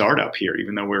like a startup here,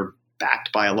 even though we're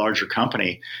backed by a larger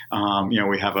company.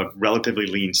 We have a relatively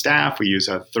lean staff. We use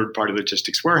a third-party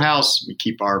logistics warehouse. We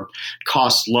keep our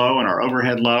costs low and our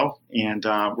overhead low, and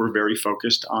we're very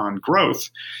focused on growth.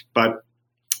 But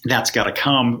that's got to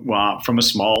come from a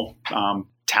small,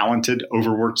 talented,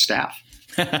 overworked staff.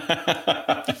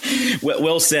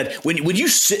 Well said. When you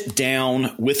sit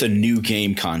down with a new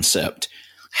game concept,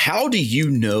 how do you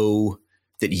know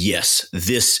that, yes,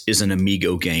 this is an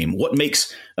Amigo game? What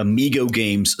makes Amigo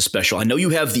games special? I know you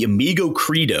have the Amigo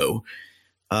Credo,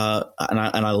 and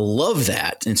I love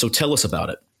that. And so tell us about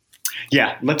it.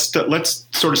 Yeah, let's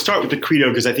sort of start with the credo,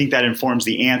 because I think that informs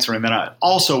the answer. And then I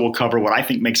also will cover what I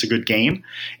think makes a good game,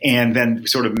 and then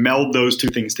sort of meld those two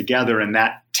things together. And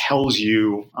that tells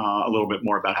you a little bit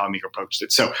more about how Amigo approaches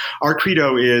it. So our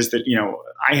credo is that,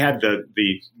 I had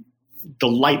the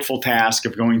delightful task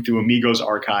of going through Amigo's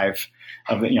archive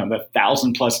of the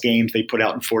 1,000+ games they put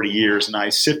out in 40 years. And I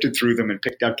sifted through them and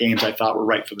picked out games I thought were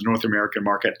right for the North American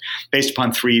market based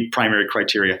upon 3 primary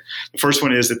criteria. The first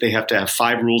one is that they have to have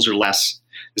 5 rules or less.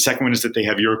 The second one is that they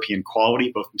have European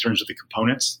quality, both in terms of the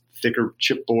components, thicker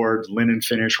chipboard, linen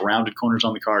finish, rounded corners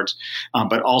on the cards,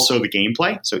 but also the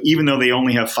gameplay. So even though they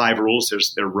only have 5 rules,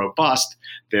 they're robust.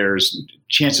 There's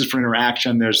chances for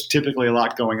interaction. There's typically a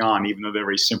lot going on, even though they're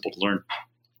very simple to learn.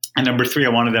 And number 3, I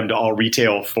wanted them to all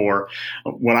retail for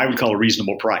what I would call a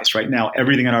reasonable price. Right now,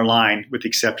 everything in our line, with the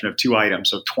exception of 2 items,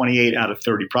 so 28 out of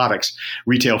 30 products,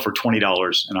 retail for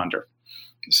 $20 and under.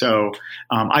 So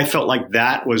I felt like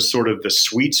that was sort of the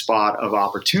sweet spot of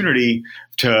opportunity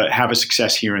to have a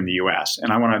success here in the U.S.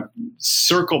 And I want to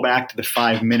circle back to the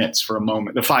 5 minutes for a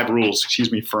moment, the 5 rules,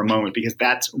 for a moment, because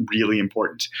that's really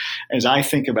important. As I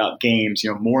think about games,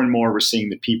 more and more we're seeing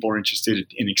that people are interested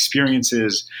in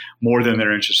experiences more than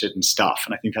they're interested in stuff.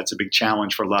 And I think that's a big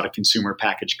challenge for a lot of consumer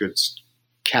packaged goods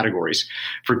categories.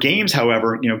 For games,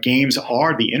 however, games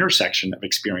are the intersection of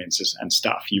experiences and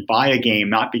stuff. You buy a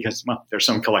game not because, there's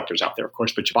some collectors out there, of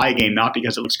course, but you buy a game not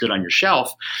because it looks good on your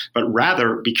shelf, but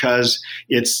rather because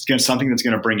it's something that's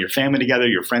going to bring your family together,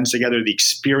 your friends together, the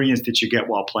experience that you get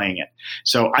while playing it.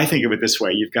 So I think of it this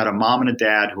way. You've got a mom and a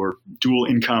dad who are dual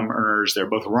income earners. They're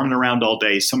both running around all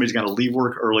day. Somebody's going to leave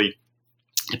work early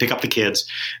to pick up the kids.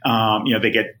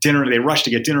 They get dinner. They rush to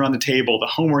get dinner on the table. The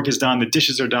homework is done. The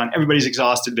dishes are done. Everybody's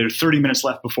exhausted. There's 30 minutes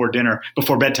left before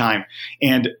bedtime.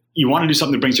 And you want to do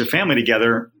something that brings your family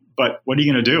together, but what are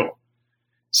you going to do?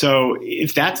 So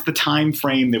if that's the time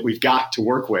frame that we've got to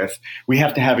work with, we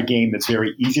have to have a game that's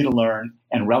very easy to learn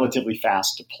and relatively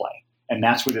fast to play. And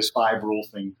that's where this 5 rule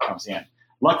thing comes in.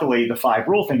 Luckily, the 5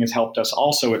 rule thing has helped us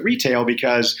also at retail,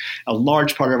 because a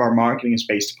large part of our marketing is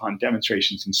based upon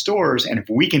demonstrations in stores. And if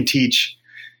we can teach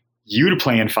you to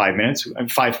play in 5 minutes,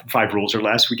 5 rules or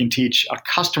less, we can teach a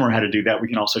customer how to do that. We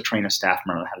can also train a staff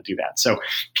member how to do that. So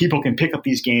people can pick up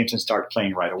these games and start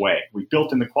playing right away. We've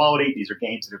built in the quality. These are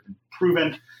games that have been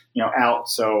proven out.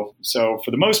 So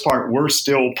for the most part, we're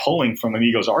still pulling from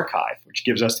Amigo's archive, which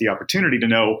gives us the opportunity to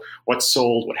know what's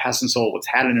sold, what hasn't sold, what's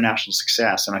had international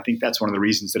success. And I think that's one of the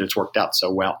reasons that it's worked out so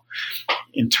well.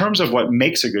 In terms of what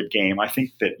makes a good game, I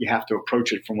think that you have to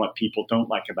approach it from what people don't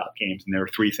like about games. And there are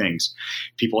 3 things.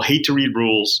 People hate to read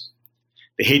rules,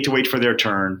 they hate to wait for their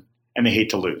turn, and they hate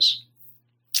to lose.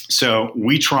 So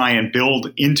we try and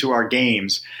build into our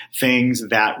games things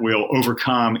that will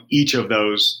overcome each of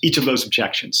those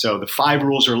objections. So the 5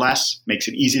 rules or less makes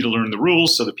it easy to learn the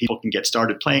rules so that people can get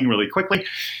started playing really quickly.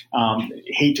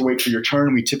 Hate to wait for your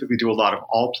turn. We typically do a lot of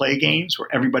all play games where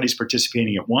everybody's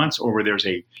participating at once, or where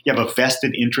you have a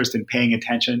vested interest in paying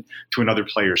attention to another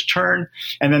player's turn.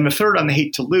 And then the third, on the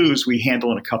hate to lose, we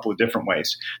handle in a couple of different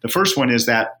ways. The first one is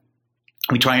that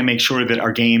we try and make sure that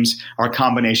our games are a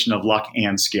combination of luck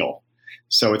and skill.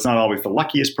 So it's not always the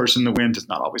luckiest person that wins. It's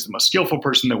not always the most skillful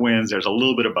person that wins. There's a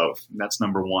little bit of both. And that's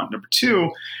number 1. Number 2,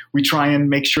 we try and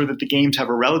make sure that the games have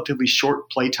a relatively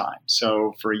short play time.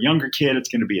 So for a younger kid, it's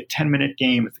going to be a 10-minute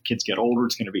game. If the kids get older,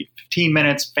 it's going to be 15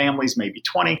 minutes. Families, maybe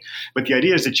 20. But the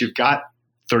idea is that you've got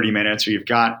 30 minutes or you've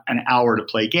got an hour to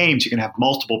play games. You can have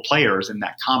multiple players, and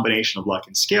that combination of luck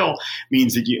and skill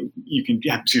means that you can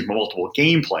have multiple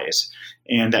game plays.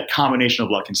 And that combination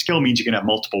of luck and skill means you can have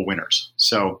multiple winners.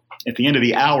 So at the end of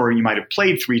the hour, you might have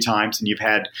played 3 times and you've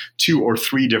had 2 or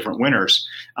 3 different winners,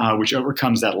 which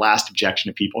overcomes that last objection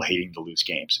of people hating to lose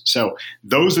games. So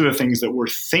those are the things that we're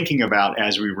thinking about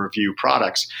as we review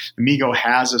products. Amigo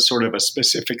has a sort of a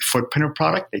specific footprint of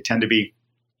product. They tend to be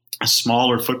a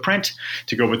smaller footprint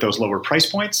to go with those lower price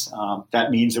points.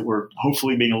 That means that we're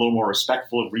hopefully being a little more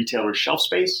respectful of retailers' shelf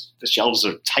space. The shelves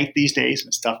are tight these days, and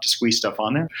it's tough to squeeze stuff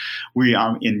on there. We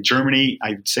in Germany,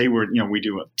 I'd say we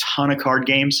do a ton of card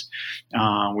games.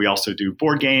 We also do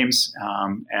board games,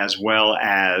 as well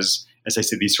as I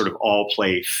said, these sort of all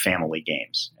play family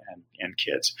games and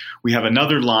kids. We have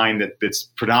another line that's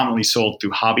predominantly sold through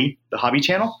the Hobby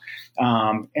channel.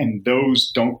 And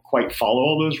those don't quite follow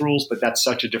all those rules, but that's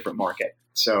such a different market.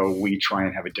 So we try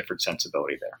and have a different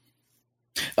sensibility there.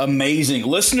 Amazing.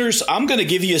 Listeners, I'm going to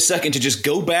give you a second to just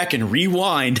go back and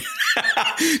rewind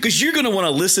because you're going to want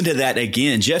to listen to that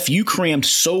again. Jeff, you crammed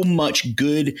so much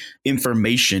good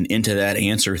information into that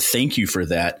answer. Thank you for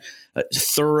that.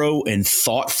 Thorough and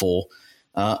thoughtful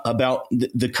about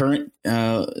the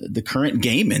current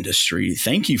game industry.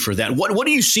 Thank you for that. What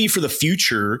do you see for the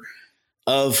future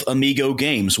of Amigo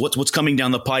Games? What's coming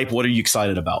down the pipe? What are you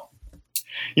excited about?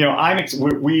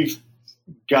 We've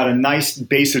got a nice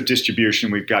base of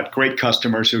distribution. We've got great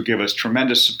customers who give us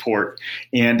tremendous support.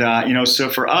 And, so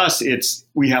for us,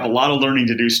 we have a lot of learning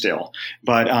to do still,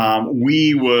 but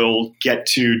we will get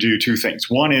to do two things.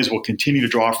 One is we'll continue to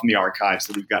draw from the archives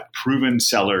that we've got proven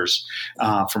sellers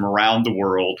from around the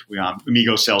world.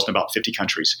 Amigo sells in about 50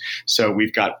 countries. So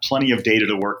we've got plenty of data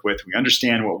to work with. We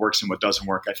understand what works and what doesn't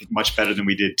work, I think, much better than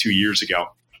we did 2 years ago.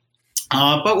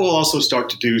 But we'll also start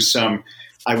to do some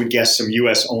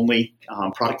U.S. only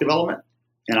product development.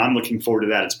 And I'm looking forward to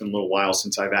that. It's been a little while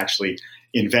since I've actually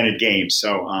invented games.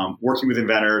 So working with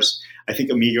inventors, I think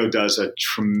Amigo does a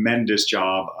tremendous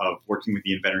job of working with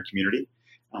the inventor community.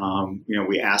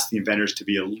 We ask the inventors to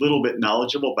be a little bit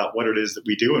knowledgeable about what it is that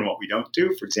we do and what we don't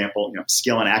do. For example,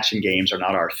 skill and action games are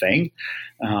not our thing.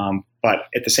 But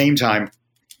at the same time,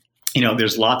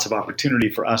 there's lots of opportunity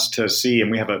for us to see,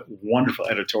 and we have a wonderful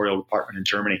editorial department in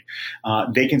Germany.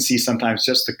 They can see sometimes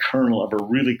just the kernel of a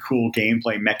really cool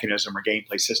gameplay mechanism or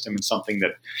gameplay system in something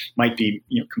that might be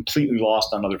completely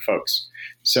lost on other folks.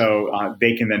 So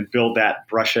they can then build that,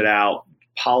 brush it out,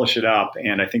 polish it up.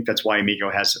 And I think that's why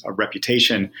Amigo has a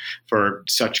reputation for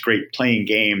such great playing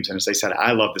games. And as I said,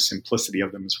 I love the simplicity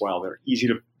of them as well. They're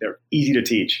easy to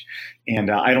teach.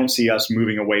 And I don't see us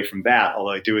moving away from that.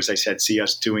 Although I do, as I said, see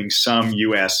us doing some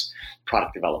U.S.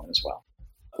 product development as well.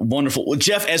 Wonderful. Well,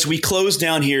 Jeff, as we close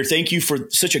down here, thank you for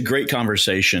such a great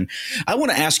conversation. I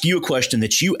want to ask you a question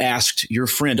that you asked your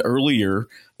friend earlier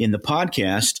in the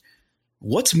podcast.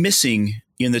 What's missing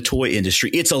in the toy industry?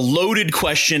 It's a loaded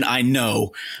question. I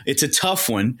know it's a tough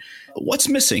one. What's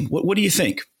missing? What do you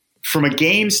think? From a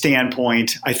game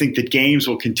standpoint, I think that games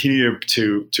will continue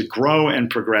to grow and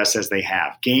progress as they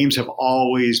have. Games have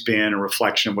always been a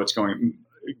reflection of what's going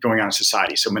on in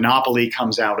society. So Monopoly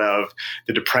comes out of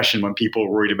the Depression when people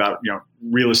were worried about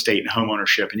real estate and home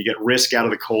ownership, and you get Risk out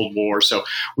of the Cold War. So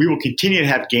we will continue to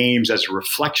have games as a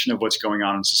reflection of what's going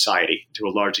on in society to a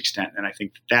large extent. And I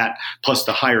think that plus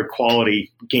the higher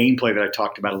quality gameplay that I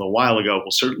talked about a little while ago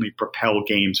will certainly propel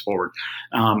games forward.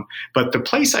 But the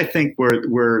place I think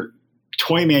where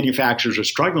toy manufacturers are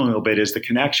struggling a little bit is the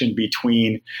connection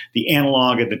between the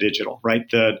analog and the digital, right?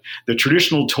 The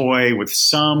traditional toy with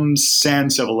some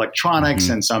sense of electronics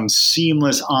and some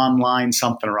seamless online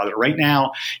something or other. Right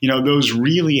now, those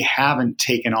really haven't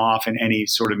taken off in any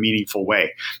sort of meaningful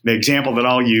way. The example that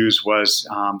I'll use was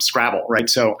Scrabble, right?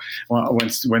 So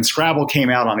when Scrabble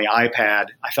came out on the iPad,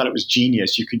 I thought it was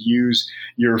genius. You could use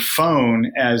your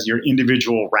phone as your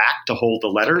individual rack to hold the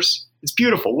letters. It's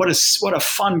beautiful. What a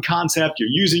fun concept. You're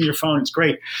using your phone. It's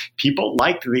great. People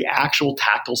liked the actual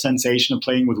tactile sensation of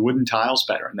playing with wooden tiles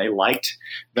better. And they liked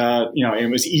it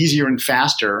was easier and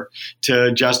faster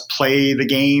to just play the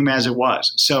game as it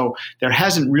was. So there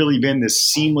hasn't really been this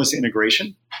seamless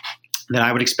integration that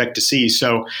I would expect to see.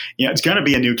 So, it's going to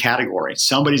be a new category.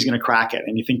 Somebody's going to crack it.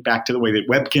 And you think back to the way that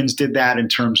Webkinz did that in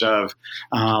terms of,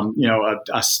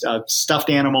 a stuffed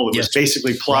animal that was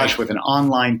basically plush with an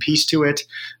online piece to it.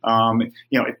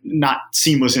 Not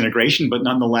seamless integration, but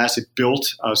nonetheless, it built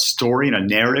a story and a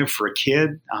narrative for a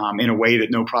kid in a way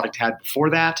that no product had before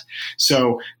that.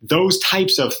 So those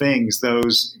types of things,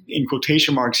 those in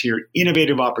quotation marks here,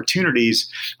 innovative opportunities,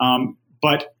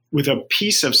 but with a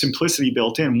piece of simplicity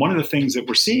built in. One of the things that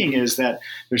we're seeing is that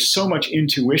there's so much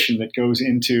intuition that goes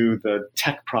into the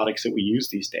tech products that we use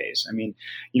these days. I mean,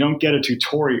 you don't get a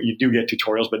tutorial. You do get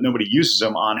tutorials, but nobody uses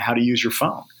them on how to use your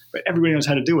phone. But everybody knows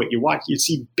how to do it. You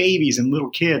see babies and little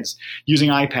kids using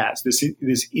iPads.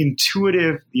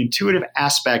 The intuitive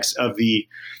aspects of the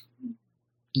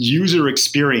user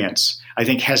experience, I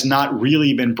think, has not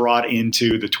really been brought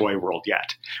into the toy world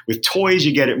yet. With toys,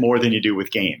 you get it more than you do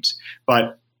with games.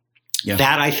 But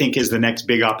that, I think, is the next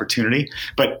big opportunity.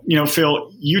 But,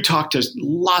 Phil, you talk to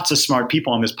lots of smart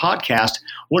people on this podcast.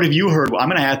 What have you heard? Well, I'm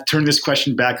going to have to turn this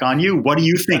question back on you. What do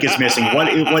you think is missing?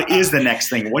 What is the next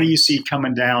thing? What do you see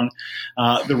coming down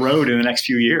the road in the next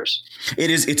few years?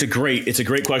 It's a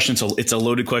great question. It's a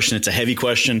loaded question. It's a heavy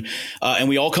question. And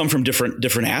we all come from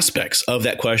different aspects of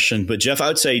that question. But Jeff, I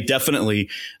would say definitely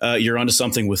you're onto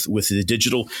something with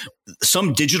the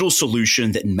some digital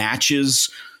solution that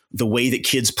matches the way that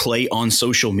kids play on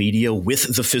social media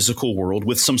with the physical world,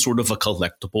 with some sort of a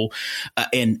collectible,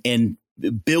 and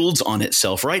builds on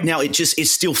itself. Right now, it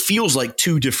still feels like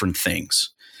two different things.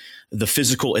 The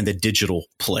physical and the digital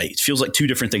play. It feels like two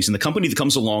different things. And the company that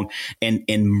comes along and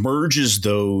merges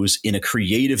those in a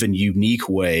creative and unique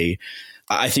way,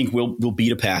 I think will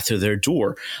beat a path to their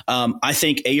door. I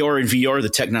think AR and VR, the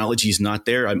technology is not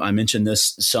there. I mentioned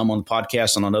this some on the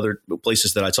podcast and on other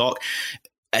places that I talk.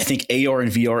 I think AR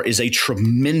and VR is a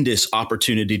tremendous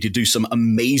opportunity to do some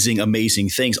amazing, amazing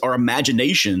things. Our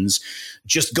imaginations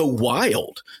just go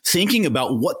wild thinking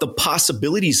about what the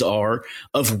possibilities are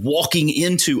of walking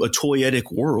into a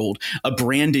toyetic world, a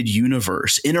branded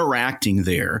universe, interacting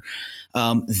there.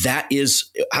 That is,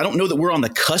 I don't know that we're on the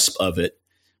cusp of it,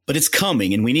 but it's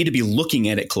coming and we need to be looking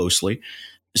at it closely.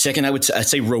 Second, I'd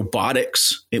say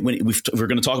robotics. We're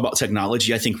going to talk about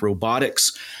technology. I think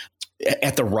robotics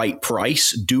at the right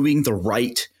price, doing the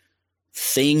right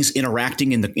things,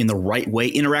 interacting in the right way,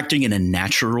 interacting in a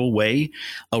natural way,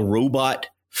 a robot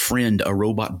friend, a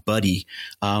robot buddy,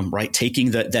 right? Taking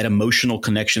that emotional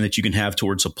connection that you can have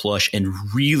towards a plush and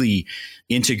really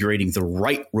integrating the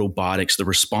right robotics, the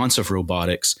responsive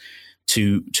robotics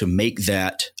to make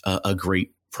that a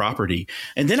great property.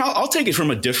 And then I'll take it from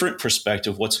a different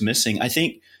perspective. What's missing? I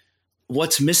think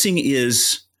what's missing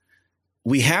is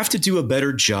we have to do a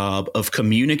better job of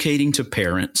communicating to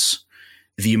parents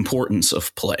the importance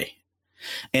of play.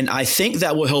 And I think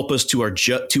that will help us to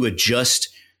adjust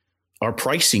our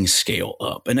pricing scale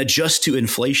up and adjust to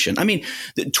inflation. I mean,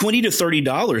 $20 to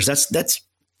 $30,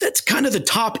 that's kind of the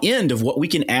top end of what we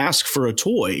can ask for a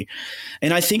toy.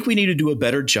 And I think we need to do a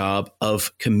better job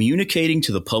of communicating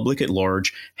to the public at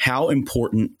large how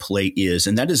important play is.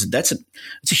 And it's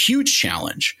a huge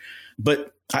challenge.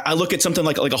 But I look at something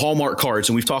like a Hallmark cards,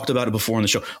 and we've talked about it before on the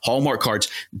show. Hallmark cards,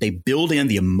 they build in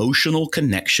the emotional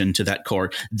connection to that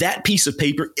card. That piece of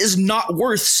paper is not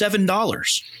worth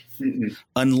 $7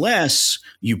 unless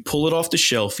you pull it off the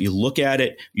shelf, you look at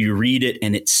it, you read it,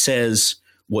 and it says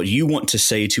what you want to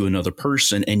say to another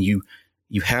person, and you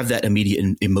have that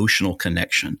immediate emotional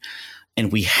connection. And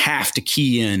we have to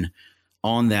key in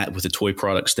on that with the toy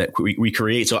products that we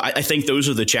create. So I think those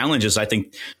are the challenges. I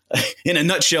think in a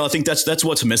nutshell, I think that's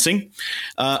what's missing.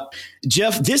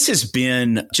 Jeff, this has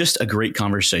been just a great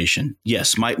conversation.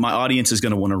 Yes, my audience is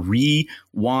going to want to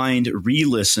rewind,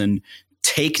 re-listen,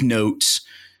 take notes.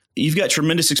 You've got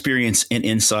tremendous experience and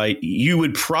insight. You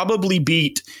would probably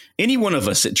beat any one of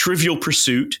us at Trivial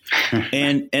Pursuit.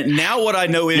 And now what I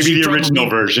know is maybe the original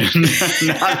version,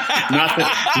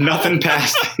 nothing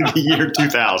past the year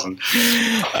 2000.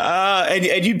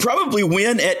 And you'd probably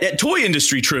win at toy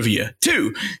industry trivia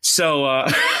too. So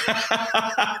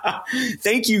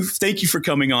thank you for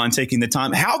coming on, taking the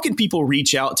time. How can people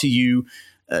reach out to you,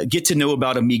 get to know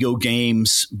about Amigo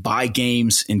Games, buy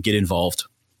games, and get involved?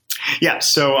 Yeah,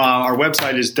 so our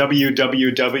website is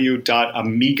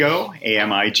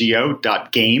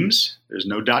www.amigo.games. There's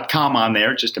no .com on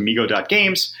there, just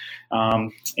amigo.games.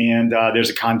 And there's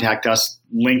a contact us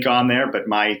link on there, but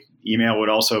my email would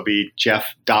also be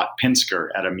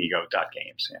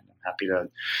jeff.pinsker@amigo.games. And I'm happy to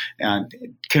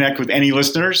connect with any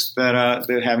listeners that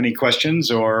have any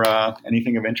questions or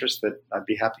anything of interest that I'd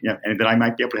be happy, and that I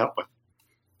might be able to help with.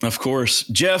 Of course.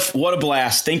 Jeff, what a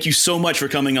blast. Thank you so much for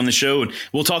coming on the show, and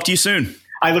we'll talk to you soon.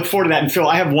 I look forward to that. And Phil,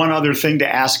 I have one other thing to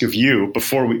ask of you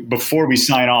before we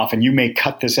sign off, and you may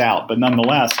cut this out, but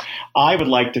nonetheless, I would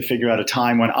like to figure out a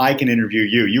time when I can interview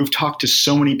you. You've talked to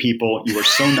so many people. You are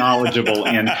so knowledgeable,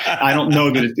 and I don't know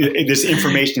that this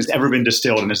information has ever been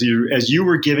distilled. And as you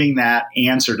were giving that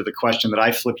answer to the question that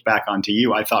I flipped back onto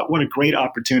you, I thought, what a great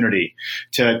opportunity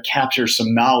to capture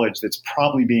some knowledge that's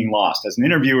probably being lost. As an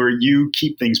interviewer, you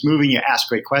keep things moving, you ask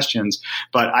great questions,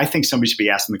 but I think somebody should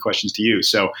be asking the questions to you.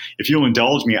 So if you'll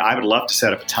indulge me, I would love to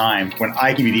set up a time when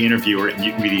I can be the interviewer and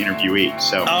you can be the interviewee.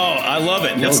 So, I love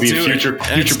it. Let's do a future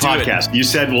podcast. You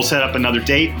said we'll set up another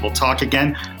date. We'll talk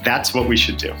again. That's what we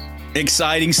should do.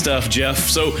 Exciting stuff, Jeff.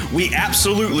 So we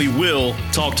absolutely will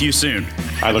talk to you soon.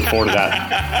 I look forward to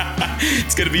that.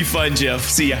 It's going to be fun, Jeff.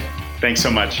 See ya. Thanks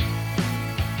so much.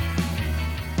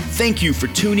 Thank you for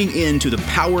tuning in to the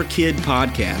Power Kid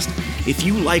podcast. If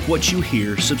you like what you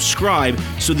hear, subscribe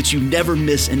so that you never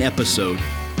miss an episode.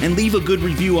 And leave a good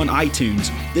review on iTunes.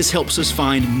 This helps us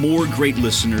find more great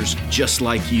listeners just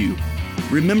like you.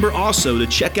 Remember also to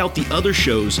check out the other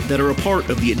shows that are a part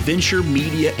of the Adventure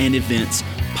Media and Events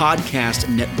podcast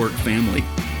network family.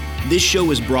 This show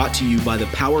is brought to you by the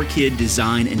Power Kid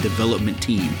Design and Development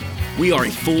Team. We are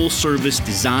a full-service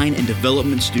design and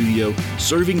development studio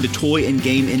serving the toy and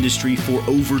game industry for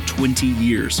over 20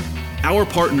 years. Our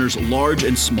partners, large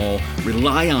and small,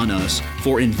 rely on us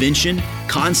for invention,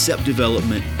 concept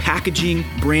development, packaging,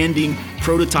 branding,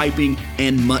 prototyping,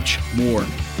 and much more.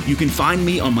 You can find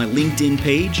me on my LinkedIn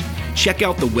page, check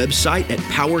out the website at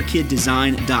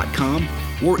powerkiddesign.com,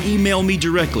 or email me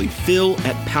directly,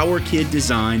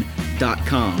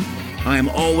 phil@powerkiddesign.com. I am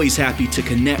always happy to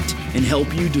connect and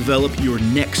help you develop your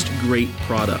next great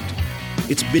product.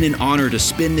 It's been an honor to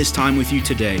spend this time with you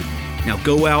today. Now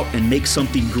go out and make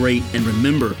something great, and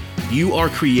remember, you are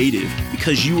creative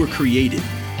because you were created.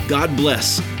 God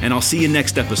bless, and I'll see you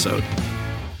next episode.